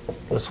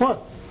plus 1.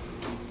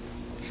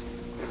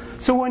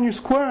 So when you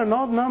square an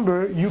odd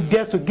number, you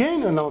get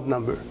again an odd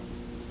number.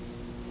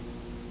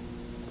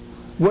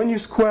 When you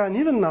square an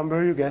even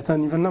number, you get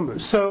an even number.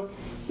 So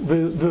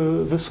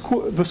the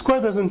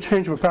square doesn't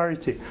change the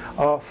parity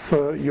of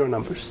your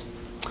numbers.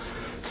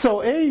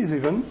 So a is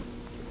even,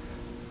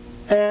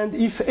 and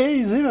if a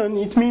is even,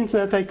 it means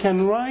that I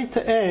can write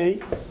a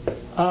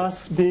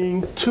as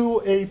being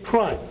 2a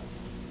prime.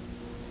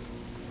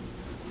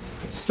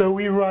 So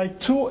we write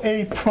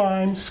 2a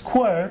prime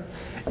squared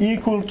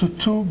equal to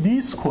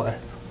 2b squared.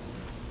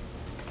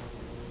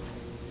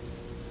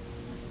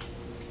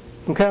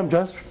 Okay, I'm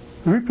just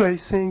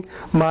replacing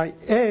my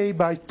a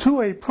by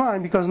 2a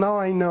prime because now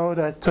I know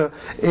that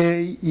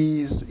a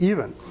is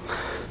even.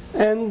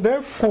 And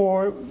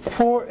therefore,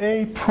 for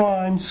a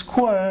prime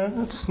squared,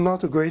 it's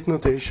not a great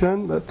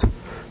notation, but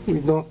we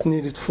don't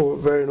need it for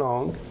very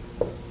long,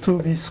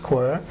 2b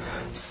squared.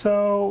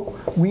 So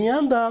we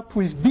end up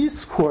with b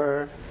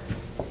squared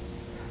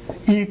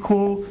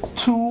equal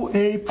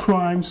 2a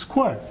prime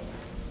squared,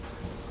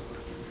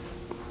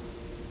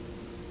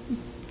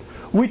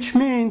 which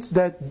means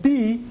that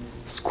b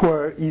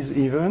squared is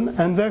even,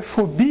 and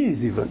therefore b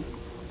is even.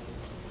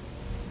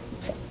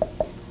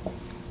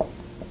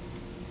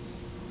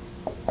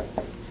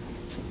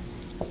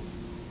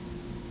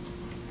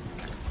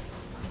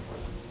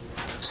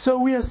 So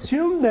we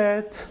assume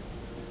that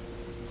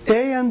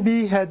a and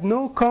b had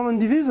no common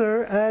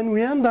divisor, and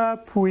we end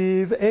up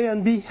with a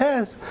and b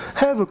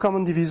have a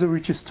common divisor,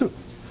 which is 2.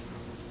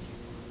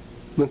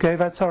 Okay,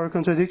 that's our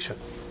contradiction.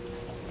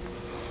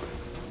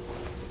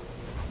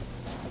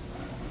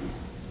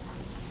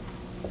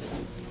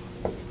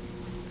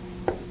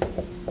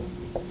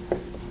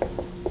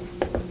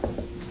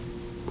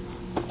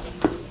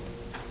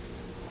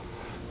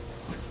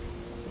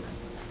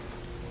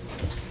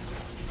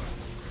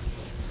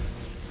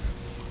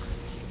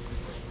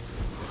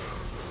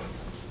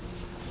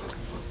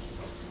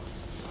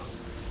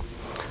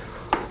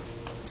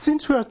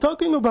 Since we are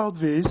talking about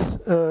this,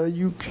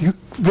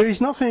 there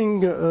is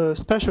nothing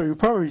special. You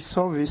probably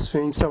saw this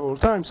thing several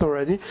times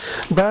already,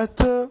 but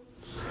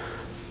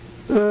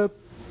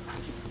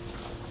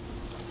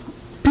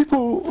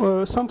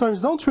people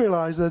sometimes don't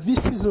realize that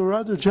this is a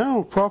rather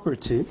general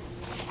property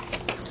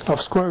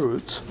of square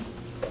root.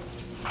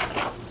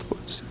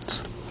 What is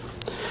it?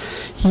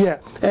 Yeah,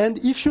 and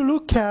if you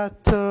look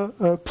at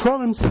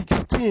problem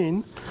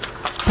 16,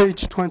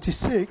 page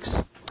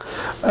 26,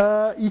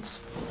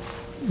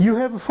 you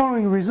have the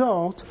following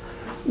result,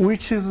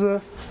 which is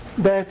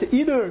that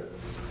either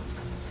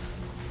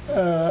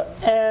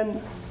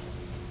n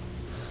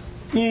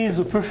is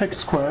a perfect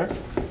square,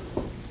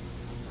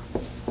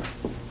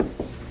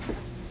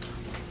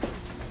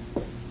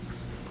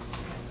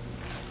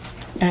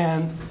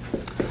 and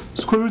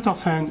square root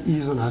of n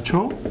is a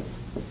natural,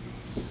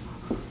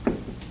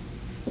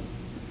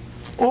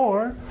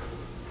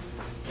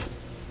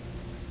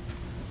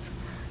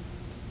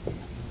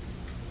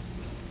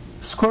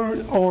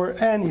 or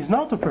n is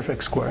not a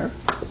perfect square,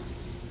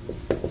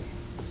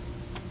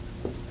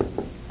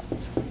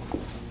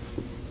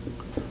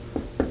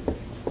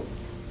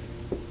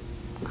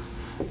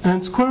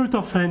 and square root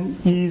of n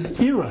is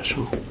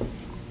irrational.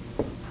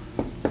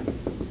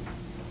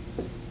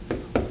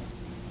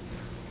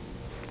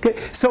 Okay,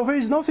 so there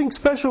is nothing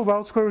special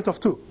about square root of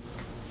 2.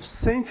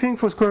 Same thing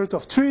for square root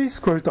of 3,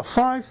 square root of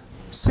 5,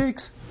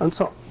 6, and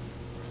so on.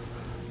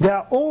 They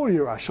are all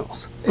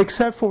irrationals,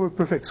 except for the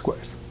perfect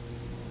squares.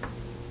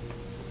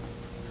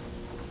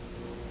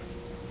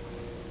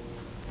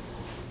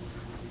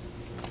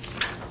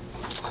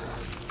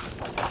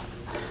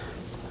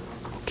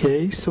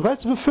 Okay, so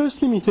that's the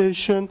first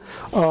limitation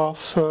of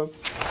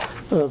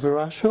the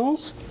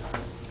rationals.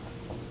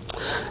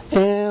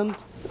 And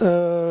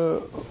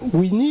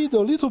we need a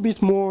little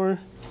bit more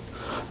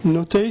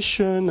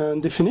notation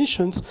and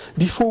definitions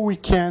before we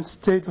can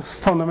state the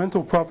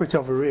fundamental property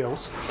of the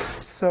reals.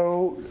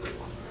 So,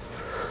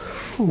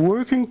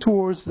 working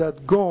towards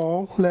that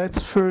goal,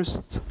 let's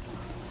first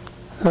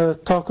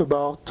talk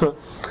about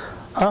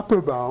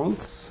upper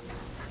bounds.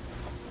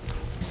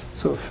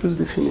 So, first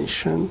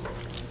definition.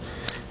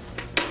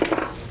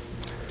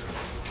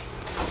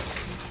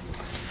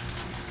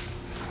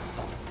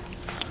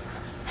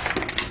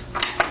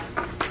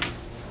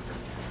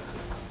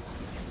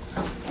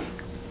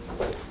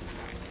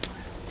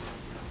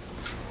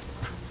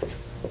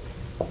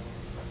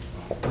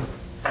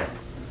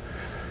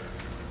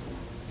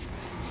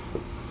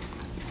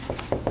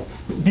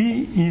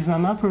 B is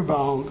an upper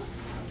bound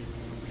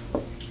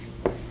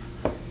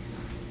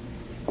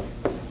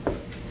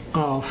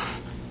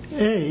of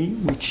A,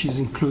 which is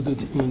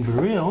included in the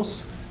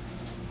reals,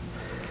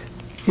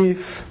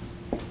 if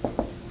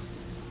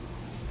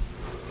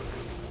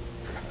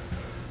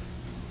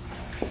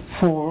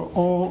for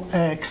all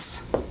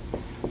x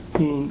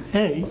in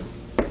A,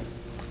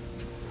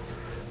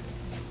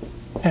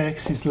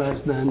 x is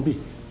less than B.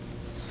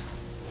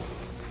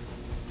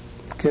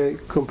 Okay,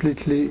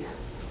 completely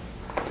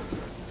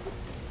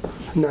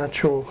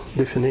natural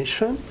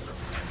definition. So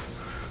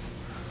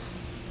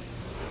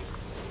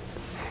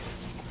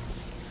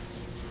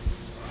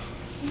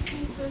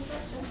is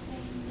that just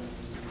saying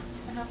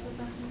that an upper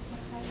bound is the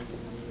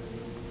highest number of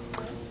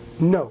reals?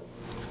 No.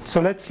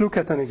 So let's look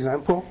at an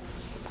example.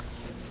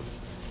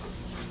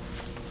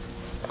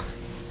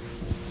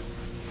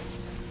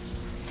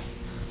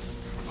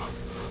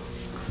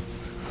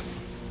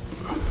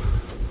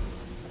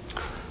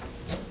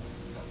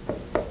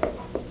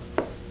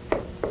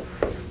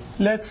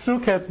 Let's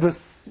look at the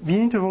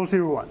interval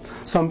 0, 1.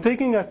 So I'm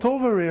taking at all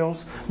the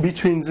reals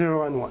between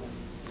 0 and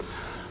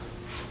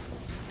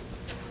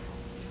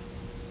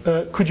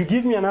 1. Could you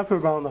give me an upper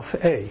bound of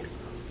A?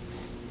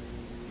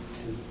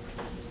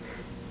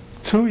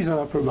 2 is an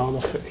upper bound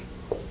of A.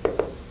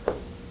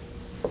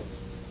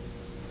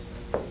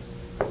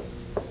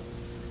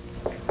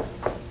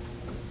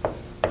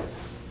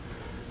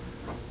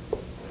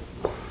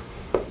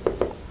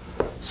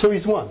 So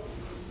is 1.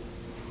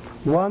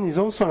 1 is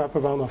also an upper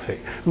bound of A.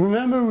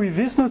 Remember, with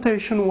this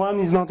notation, 1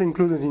 is not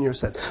included in your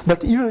set.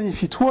 But even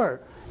if it were,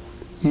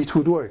 it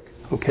would work.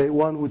 Okay,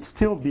 1 would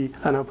still be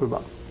an upper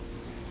bound.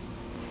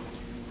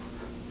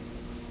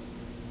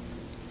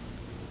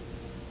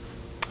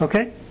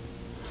 Okay?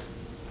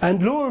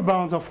 And lower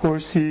bound, of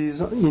course,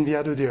 is in the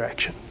other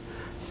direction.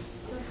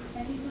 So it's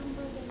any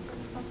number that's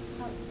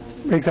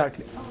outside?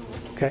 Exactly.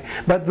 Okay,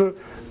 but the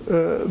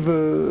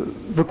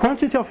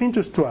quantity of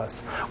interest to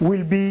us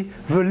will be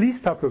the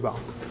least upper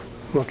bound.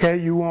 Okay,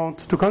 you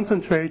want to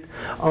concentrate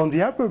on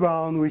the upper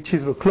bound, which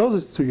is the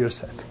closest to your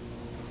set.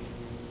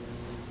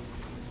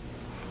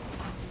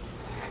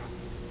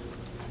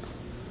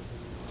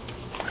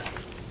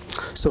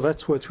 So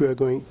that's what we are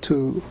going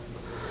to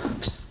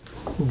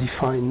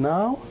define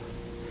now.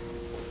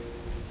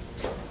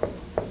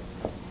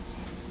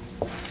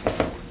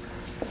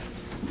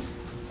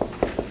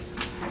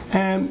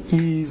 M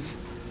is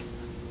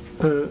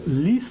a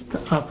least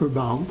upper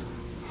bound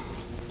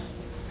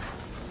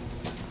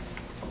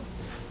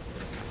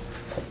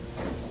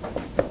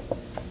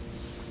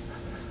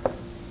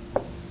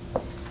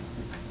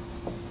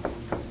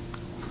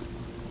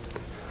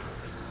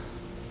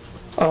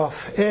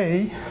of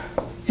A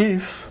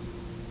if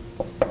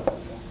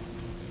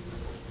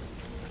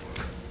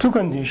two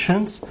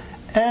conditions: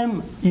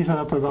 M is an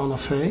upper bound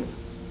of A,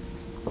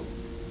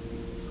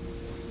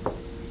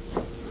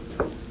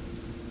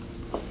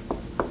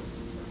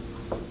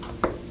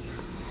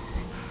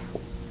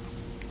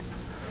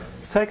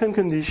 second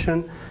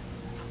condition,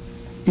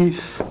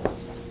 if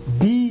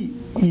B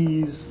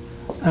is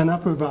an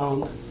upper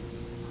bound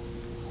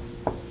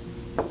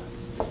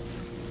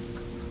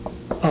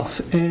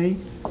of A,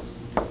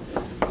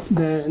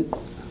 then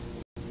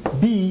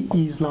B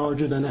is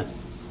larger than N.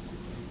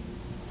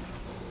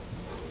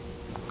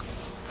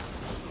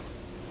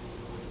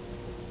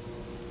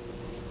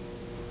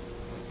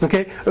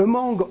 Okay,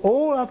 among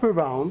all upper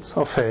bounds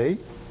of A,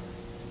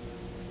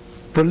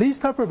 the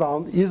least upper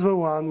bound is the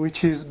one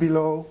which is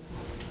below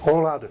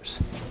all others.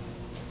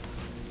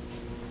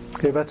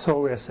 Okay, that's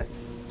all we are saying.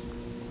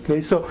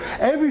 Okay, so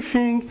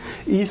everything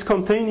is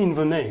contained in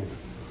the name.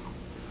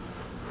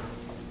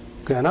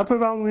 Okay, an upper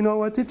bound we know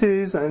what it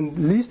is, and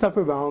least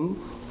upper bound,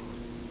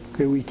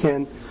 okay, we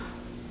can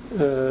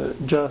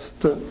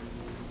just. And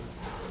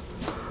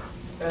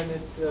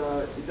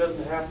it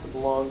doesn't have to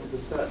belong to the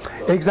set.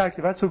 Though.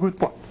 Exactly, that's a good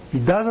point.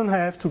 It doesn't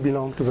have to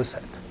belong to the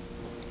set.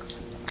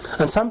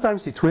 And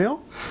sometimes it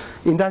will.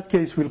 In that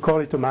case, we'll call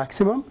it a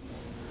maximum.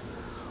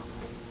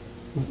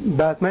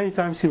 But many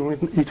times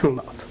it will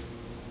not.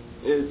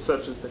 Is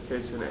such as the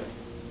case in A.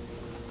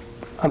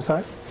 I'm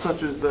sorry?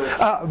 Such as the.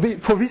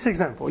 For this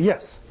example,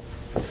 yes.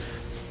 So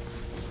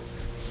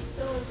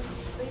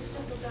the least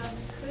upper bound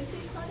could be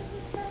part of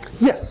the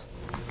set? Yes.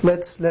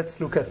 Let's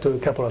look at a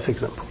couple of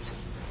examples.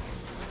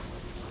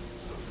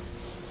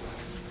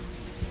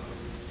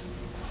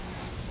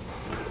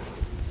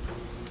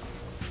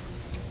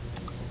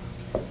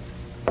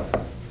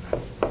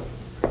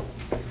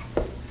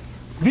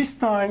 This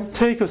time,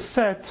 take a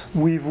set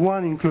with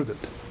 1 included.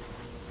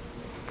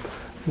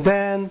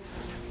 Then,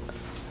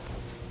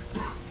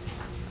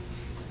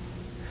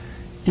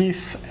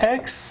 if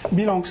x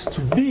belongs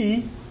to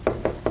B,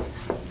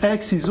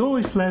 x is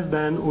always less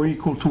than or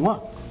equal to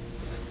 1.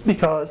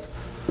 Because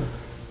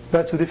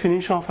that's the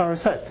definition of our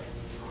set.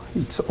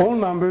 It's all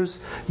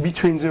numbers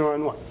between 0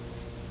 and 1.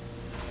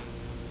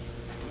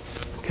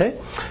 Okay?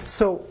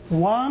 So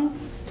 1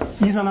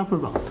 is an upper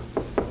bound.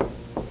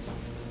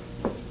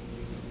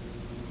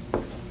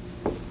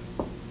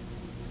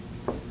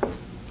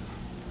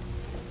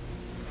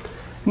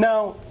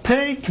 Now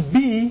take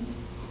B,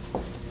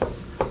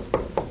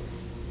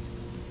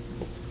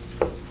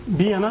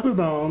 be an upper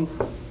bound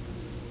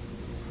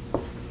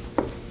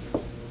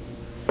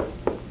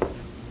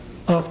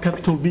of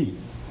capital B.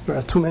 There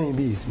are too many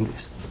B's in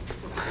this.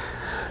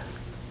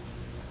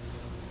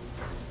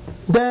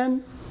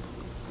 Then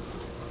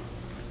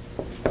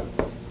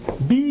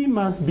B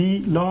must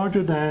be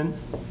larger than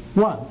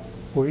 1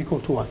 or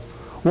equal to 1.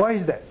 Why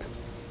is that?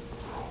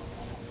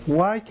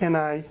 Why can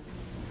I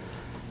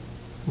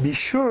be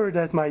sure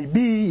that my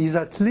B is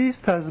at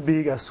least as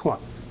big as 1?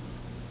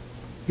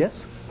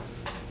 Yes?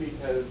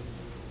 Because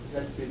it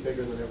has to be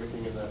bigger than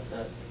everything in that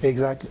set.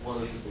 Exactly.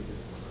 One is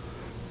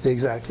bigger.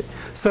 Exactly.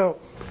 So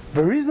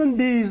the reason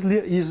B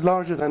is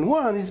larger than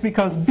 1 is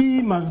because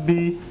B must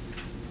be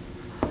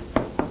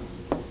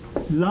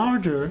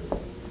larger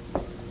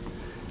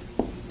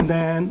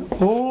than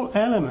all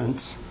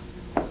elements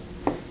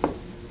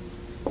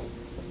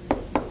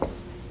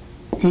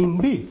in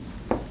B.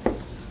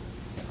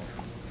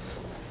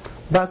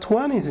 But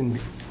 1 is in B.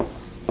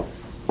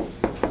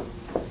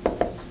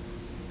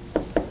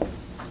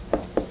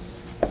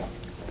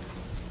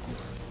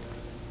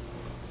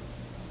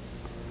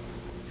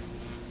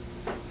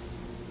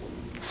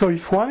 So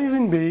if 1 is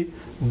in B,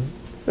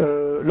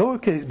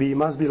 lowercase b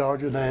must be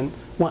larger than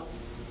 1.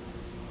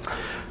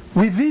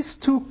 With these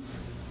two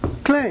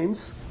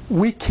claims,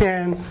 we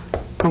can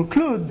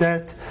conclude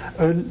that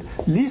a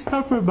least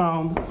upper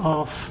bound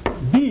of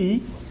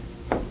B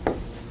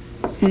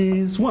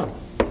is 1.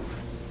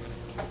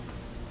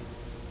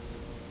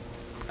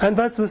 And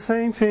that's the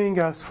same thing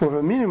as for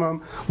the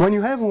minimum. When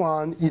you have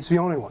 1, it's the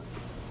only one.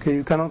 Okay,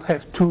 you cannot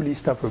have two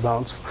least upper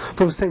bounds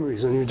for the same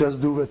reason. You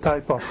just do the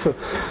type of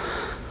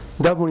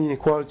double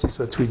inequalities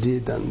that we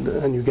did,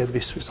 and you get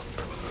this result.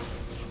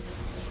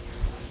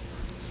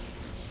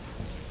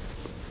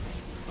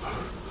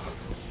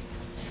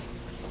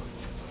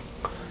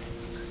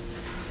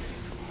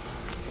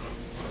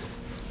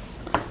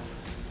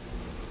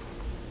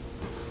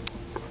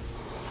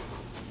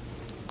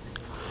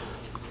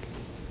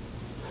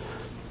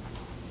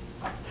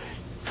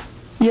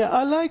 Yeah,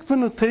 I like the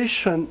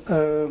notation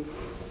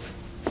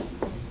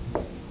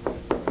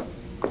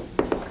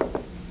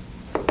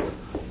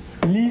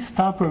least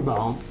upper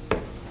bound.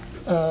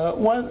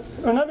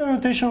 Another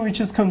notation which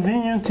is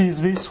convenient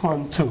is this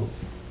one too,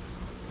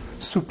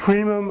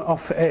 supremum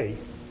of A.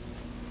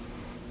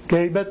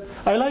 Okay, but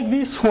I like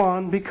this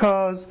one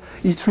because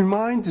it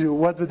reminds you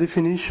what the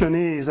definition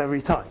is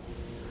every time.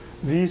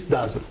 This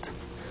doesn't,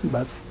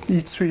 but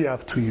it's really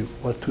up to you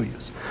what to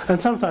use. And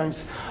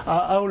sometimes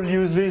I will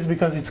use this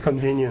because it's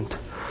convenient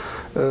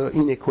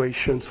in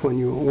equations when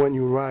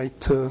you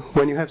write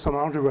when you have some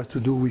algebra to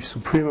do with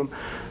supremum.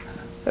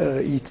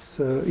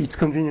 It's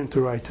convenient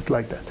to write it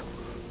like that.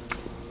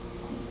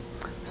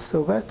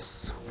 So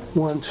that's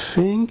one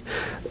thing.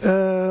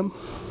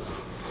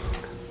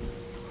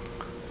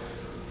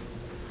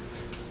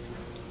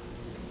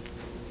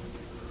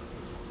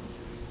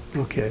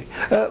 Okay.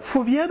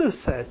 For the other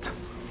set,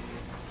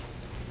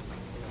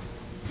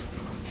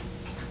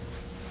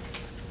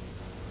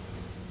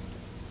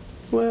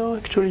 well,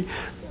 actually,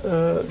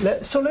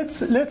 so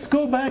let's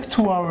go back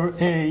to our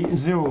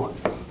A01.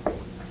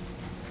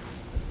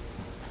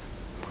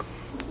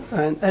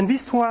 And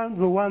this one,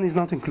 the one is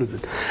not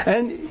included.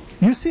 And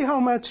you see how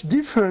much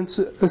difference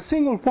a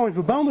single point,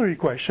 the boundary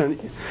question,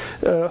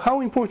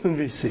 how important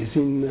this is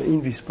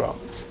in these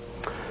problems.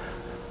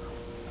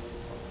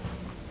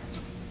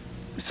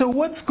 So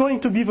what's going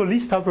to be the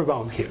least upper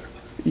bound here?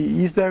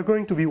 Is there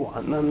going to be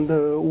one? And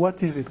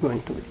what is it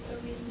going to be?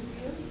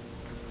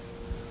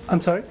 I'm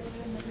sorry?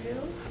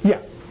 Yeah.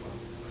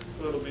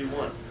 So it'll be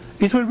 1.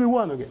 It will be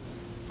 1 again.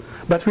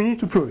 But we need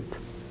to prove it.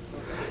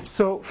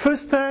 So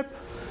first step,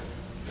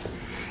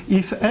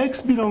 if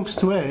x belongs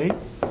to A,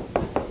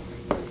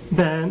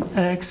 then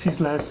x is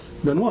less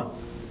than 1.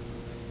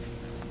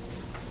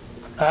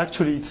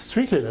 Actually, it's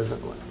strictly less than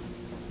 1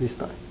 this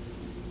time.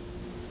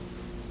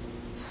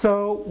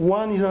 So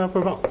 1 is an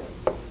upper bound.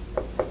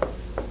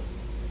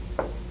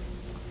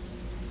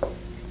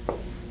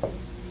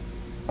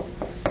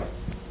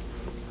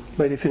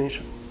 By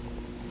definition.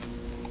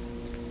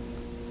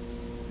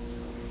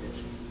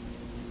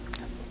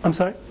 I'm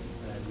sorry?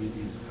 We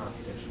use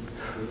computation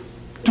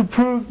To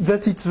prove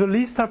that it's the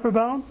least upper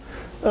bound?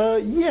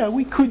 Yeah,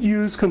 we could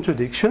use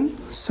contradiction.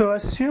 So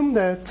assume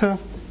that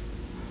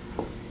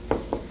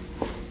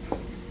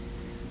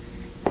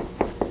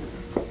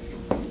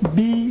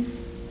B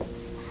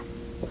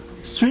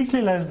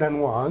strictly less than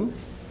 1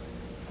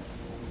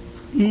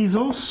 is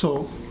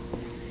also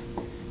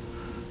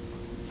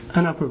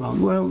an upper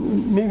bound. Well,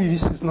 maybe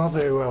this is not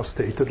very well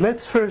stated.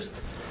 Let's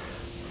first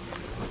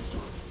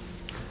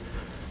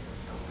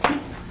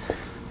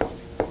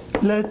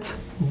let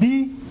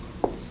B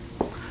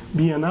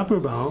be an upper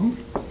bound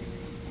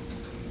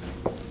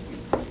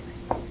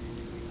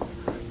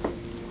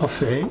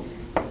of A.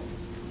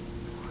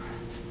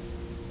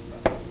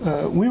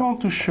 We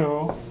want to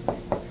show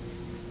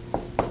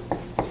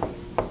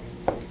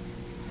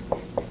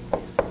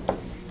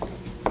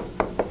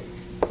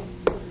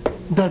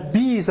that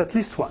B is at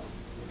least 1.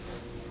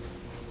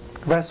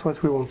 That's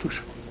what we want to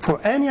show. For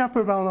any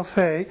upper bound of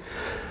A,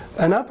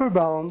 an upper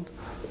bound,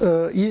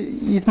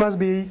 it must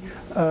be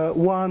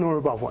 1 or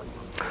above 1.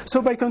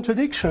 So by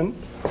contradiction,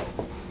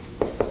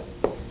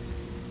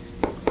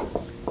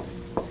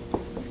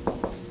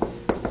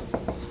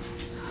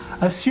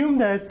 assume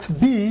that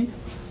B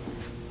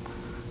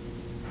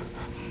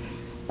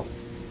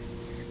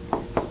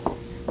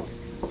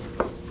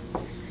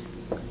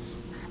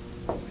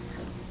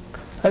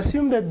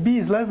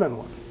is less than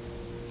 1.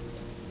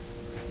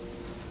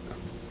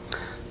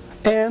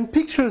 And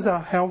pictures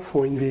are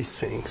helpful in these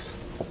things.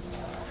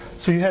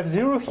 So you have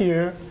 0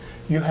 here,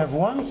 you have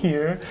 1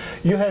 here,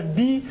 you have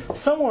B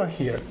somewhere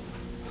here.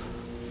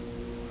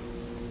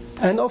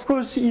 And of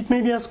course, it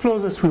may be as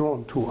close as we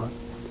want to 1,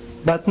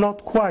 but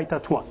not quite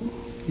at 1.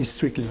 It's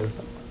strictly less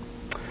than 1.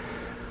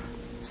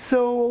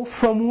 So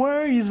from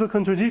where is the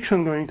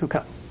contradiction going to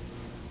come?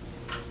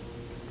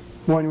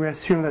 When we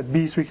assume that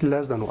B is strictly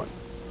less than 1.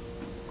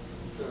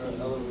 There are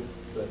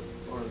elements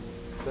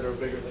that are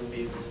bigger than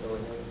B that's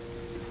going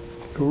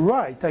on.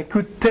 Right, I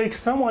could take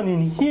someone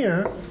in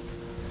here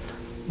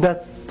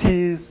that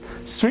is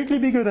strictly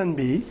bigger than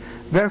B,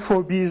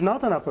 therefore B is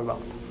not an upper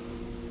bound.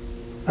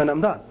 And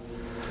I'm done.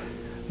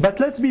 But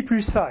let's be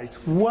precise.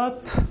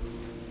 What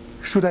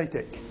should I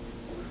take?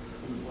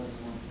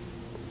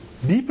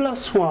 B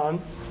plus 1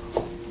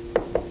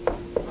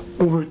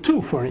 over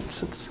 2, for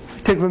instance. I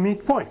take the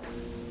midpoint.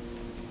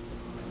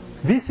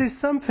 This is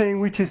something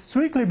which is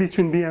strictly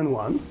between B and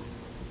 1.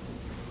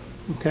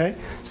 Okay,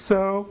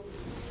 so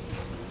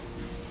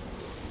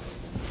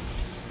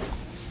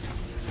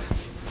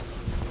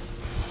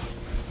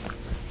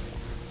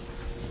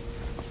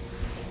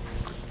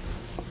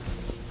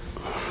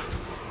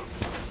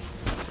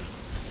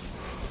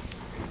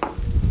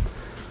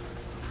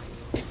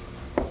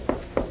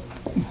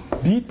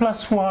B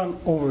plus 1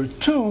 over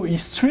 2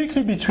 is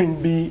strictly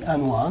between B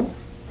and 1.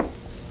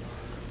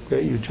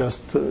 Okay, you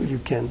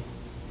can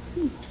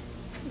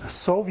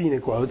solve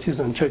inequalities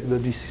and check that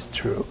this is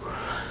true.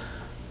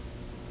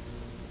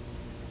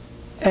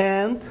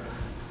 And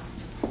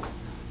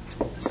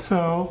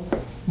so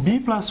B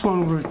plus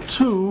 1 over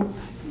 2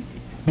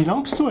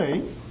 belongs to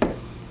A.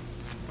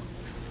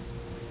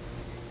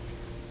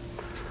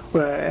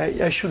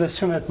 Well, I should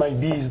assume that my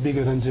B is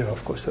bigger than 0,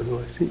 of course,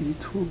 otherwise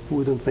it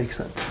wouldn't make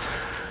sense.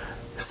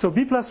 So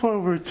B plus 1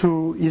 over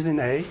 2 is in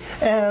A,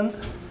 and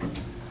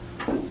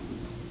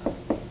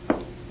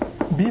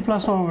B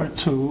plus 1 over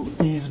 2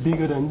 is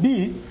bigger than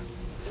B.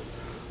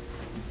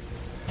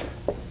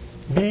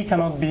 B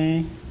cannot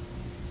be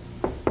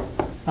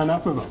an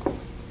upper bound.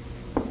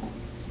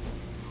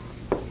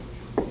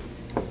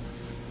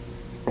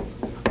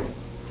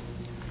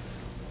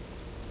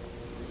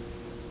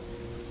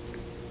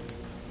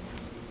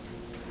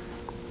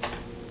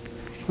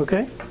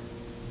 Okay?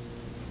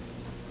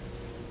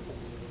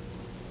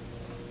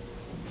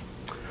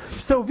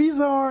 So these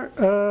are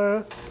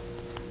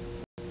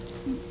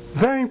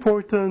very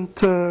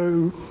important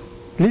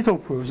little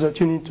proofs that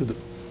you need to do.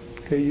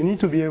 Okay, you need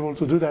to be able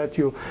to do that.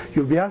 You'll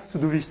be asked to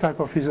do this type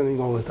of reasoning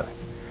all the time.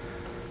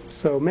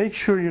 So make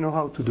sure you know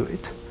how to do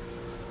it.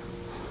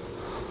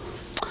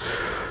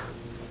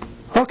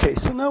 Okay,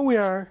 so So now we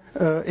are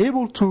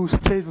able to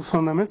state the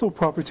fundamental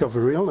property of the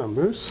real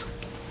numbers.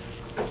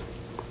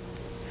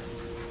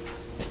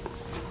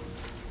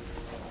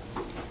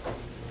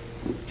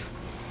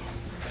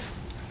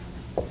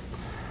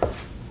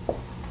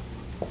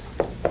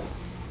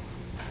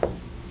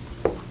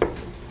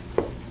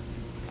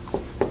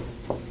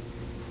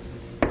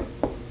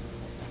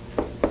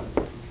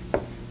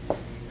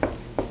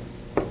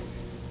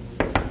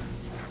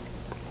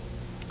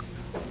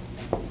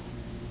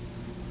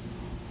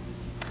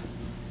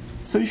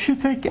 So if you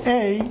take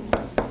A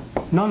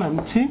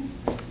non-empty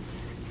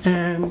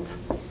and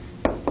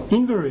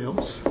in the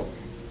reals,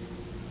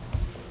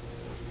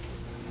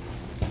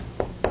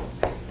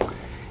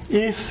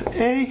 if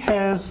A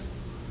has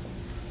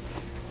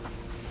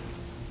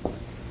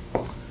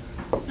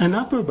an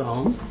upper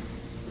bound,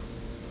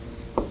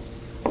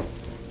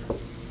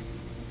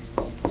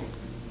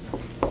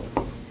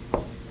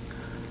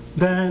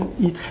 then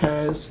it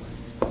has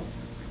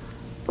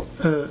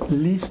a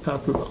least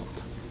upper bound.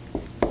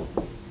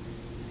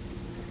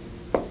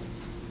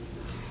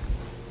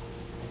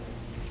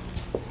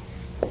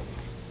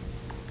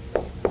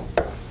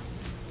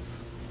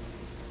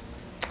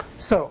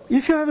 So,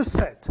 if you have a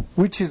set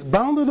which is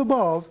bounded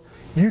above,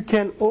 you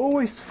can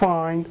always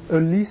find a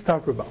least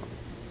upper bound.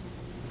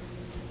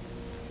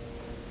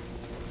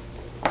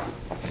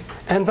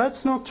 And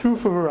that's not true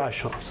for the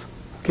rationals.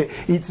 Okay,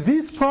 it's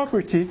this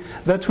property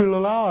that will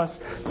allow us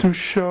to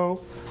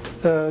show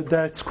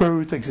that square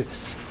root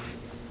exists.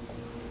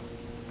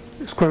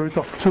 Square root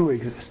of 2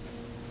 exists.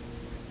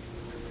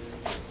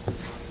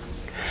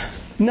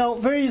 Now,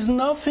 there is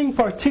nothing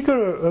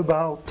particular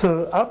about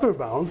upper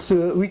bounds.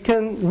 We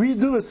can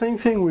redo the same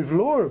thing with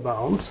lower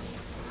bounds.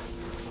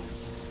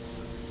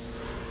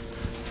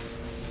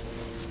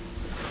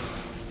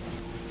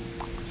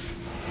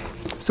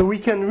 So we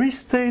can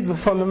restate the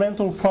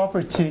fundamental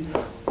property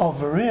of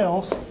the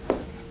reals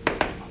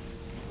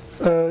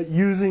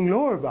using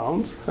lower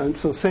bounds. And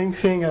so same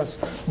thing as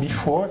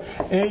before.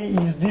 A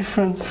is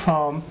different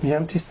from the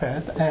empty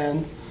set,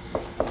 and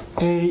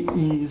A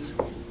is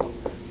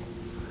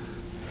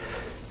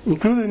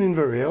included in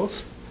the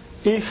reals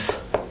if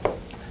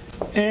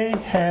A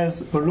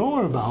has a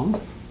lower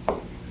bound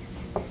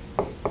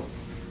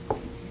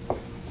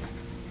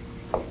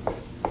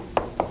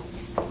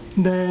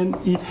then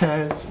it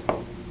has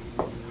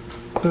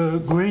a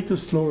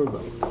greatest lower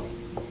bound.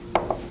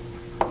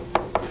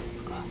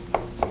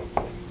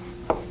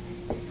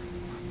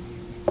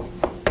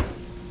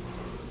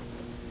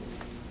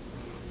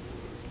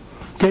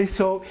 Okay,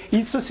 so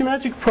it's a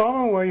symmetric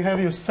problem where you have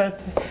your set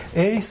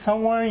A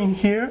somewhere in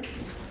here.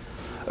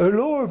 A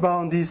lower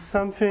bound is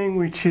something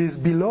which is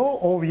below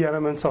all the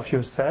elements of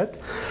your set.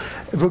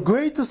 The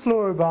greatest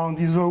lower bound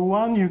is the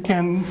one you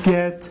can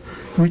get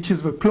which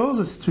is the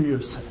closest to your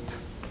set.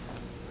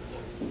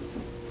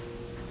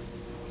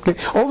 Okay.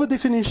 All the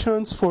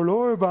definitions for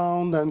lower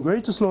bound and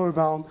greatest lower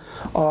bound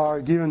are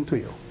given to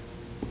you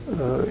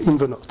in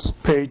the notes,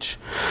 page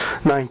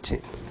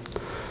 19.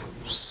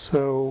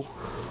 So,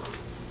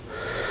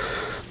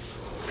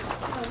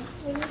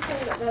 When you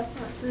say that that's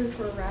not true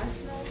for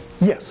rationals,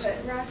 yes.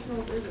 but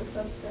rationals is a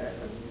subset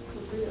of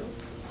the real.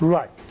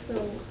 Right.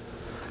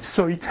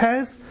 So it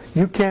has,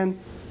 you can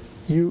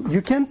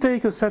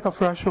take a set of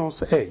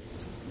rationals A,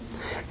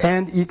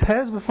 and it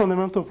has the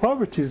fundamental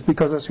properties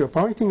because, as you're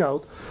pointing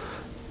out,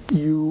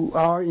 you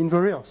are in the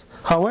reals.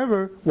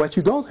 However, what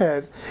you don't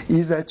have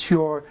is that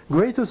your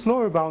greatest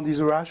lower bound is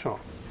a rational.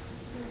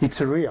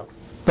 It's a real.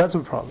 That's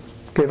the problem.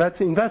 Okay,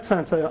 that's in that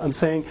sense I'm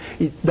saying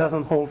it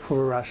doesn't hold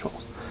for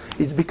rationals.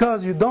 It's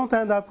because you don't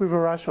end up with a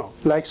rational,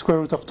 like square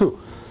root of 2.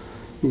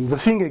 The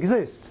thing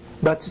exists,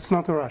 but it's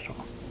not a rational.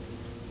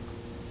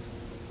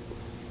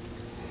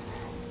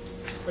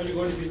 Are you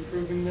going to be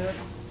proving that?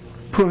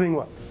 Proving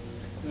what?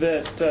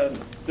 That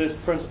this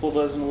principle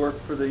doesn't work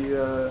for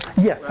the...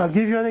 Yes, I'll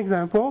give you an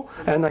example,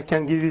 and I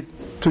can give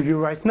it to you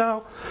right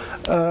now.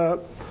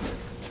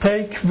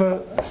 Take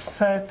the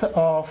set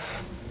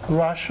of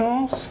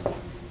rationals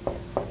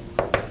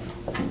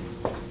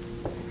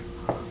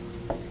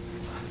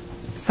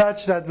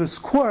such that the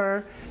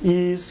square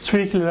is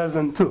strictly less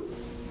than 2.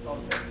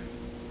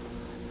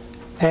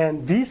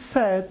 And this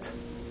set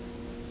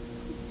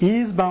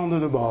is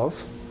bounded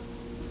above,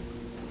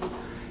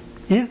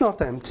 is not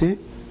empty.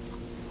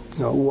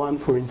 No, 1,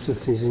 for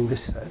instance, is in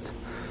this set.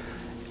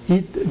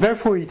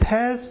 Therefore, it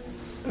has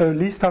a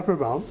least upper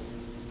bound,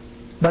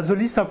 but the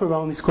least upper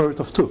bound is square root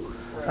of 2.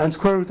 Right. And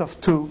square root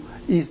of 2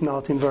 is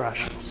not in the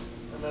rationals.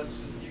 And that's,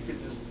 you could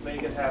just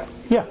make it happen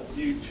Yeah. because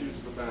you choose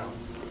the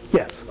bounds.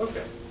 Yes.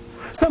 Okay.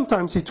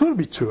 Sometimes it will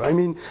be true. I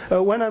mean,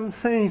 when I'm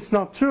saying it's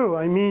not true,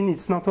 I mean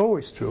it's not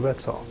always true,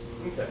 that's all.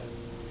 Okay.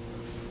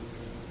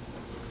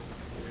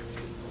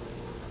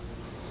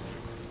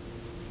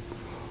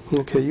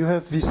 Okay, you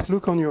have this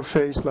look on your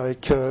face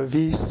like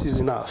this is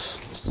enough.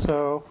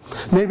 So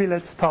maybe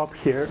let's stop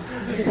here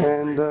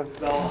and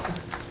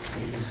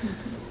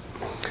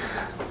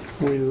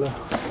we'll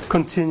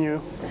continue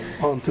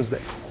on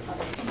Tuesday,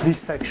 this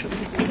section.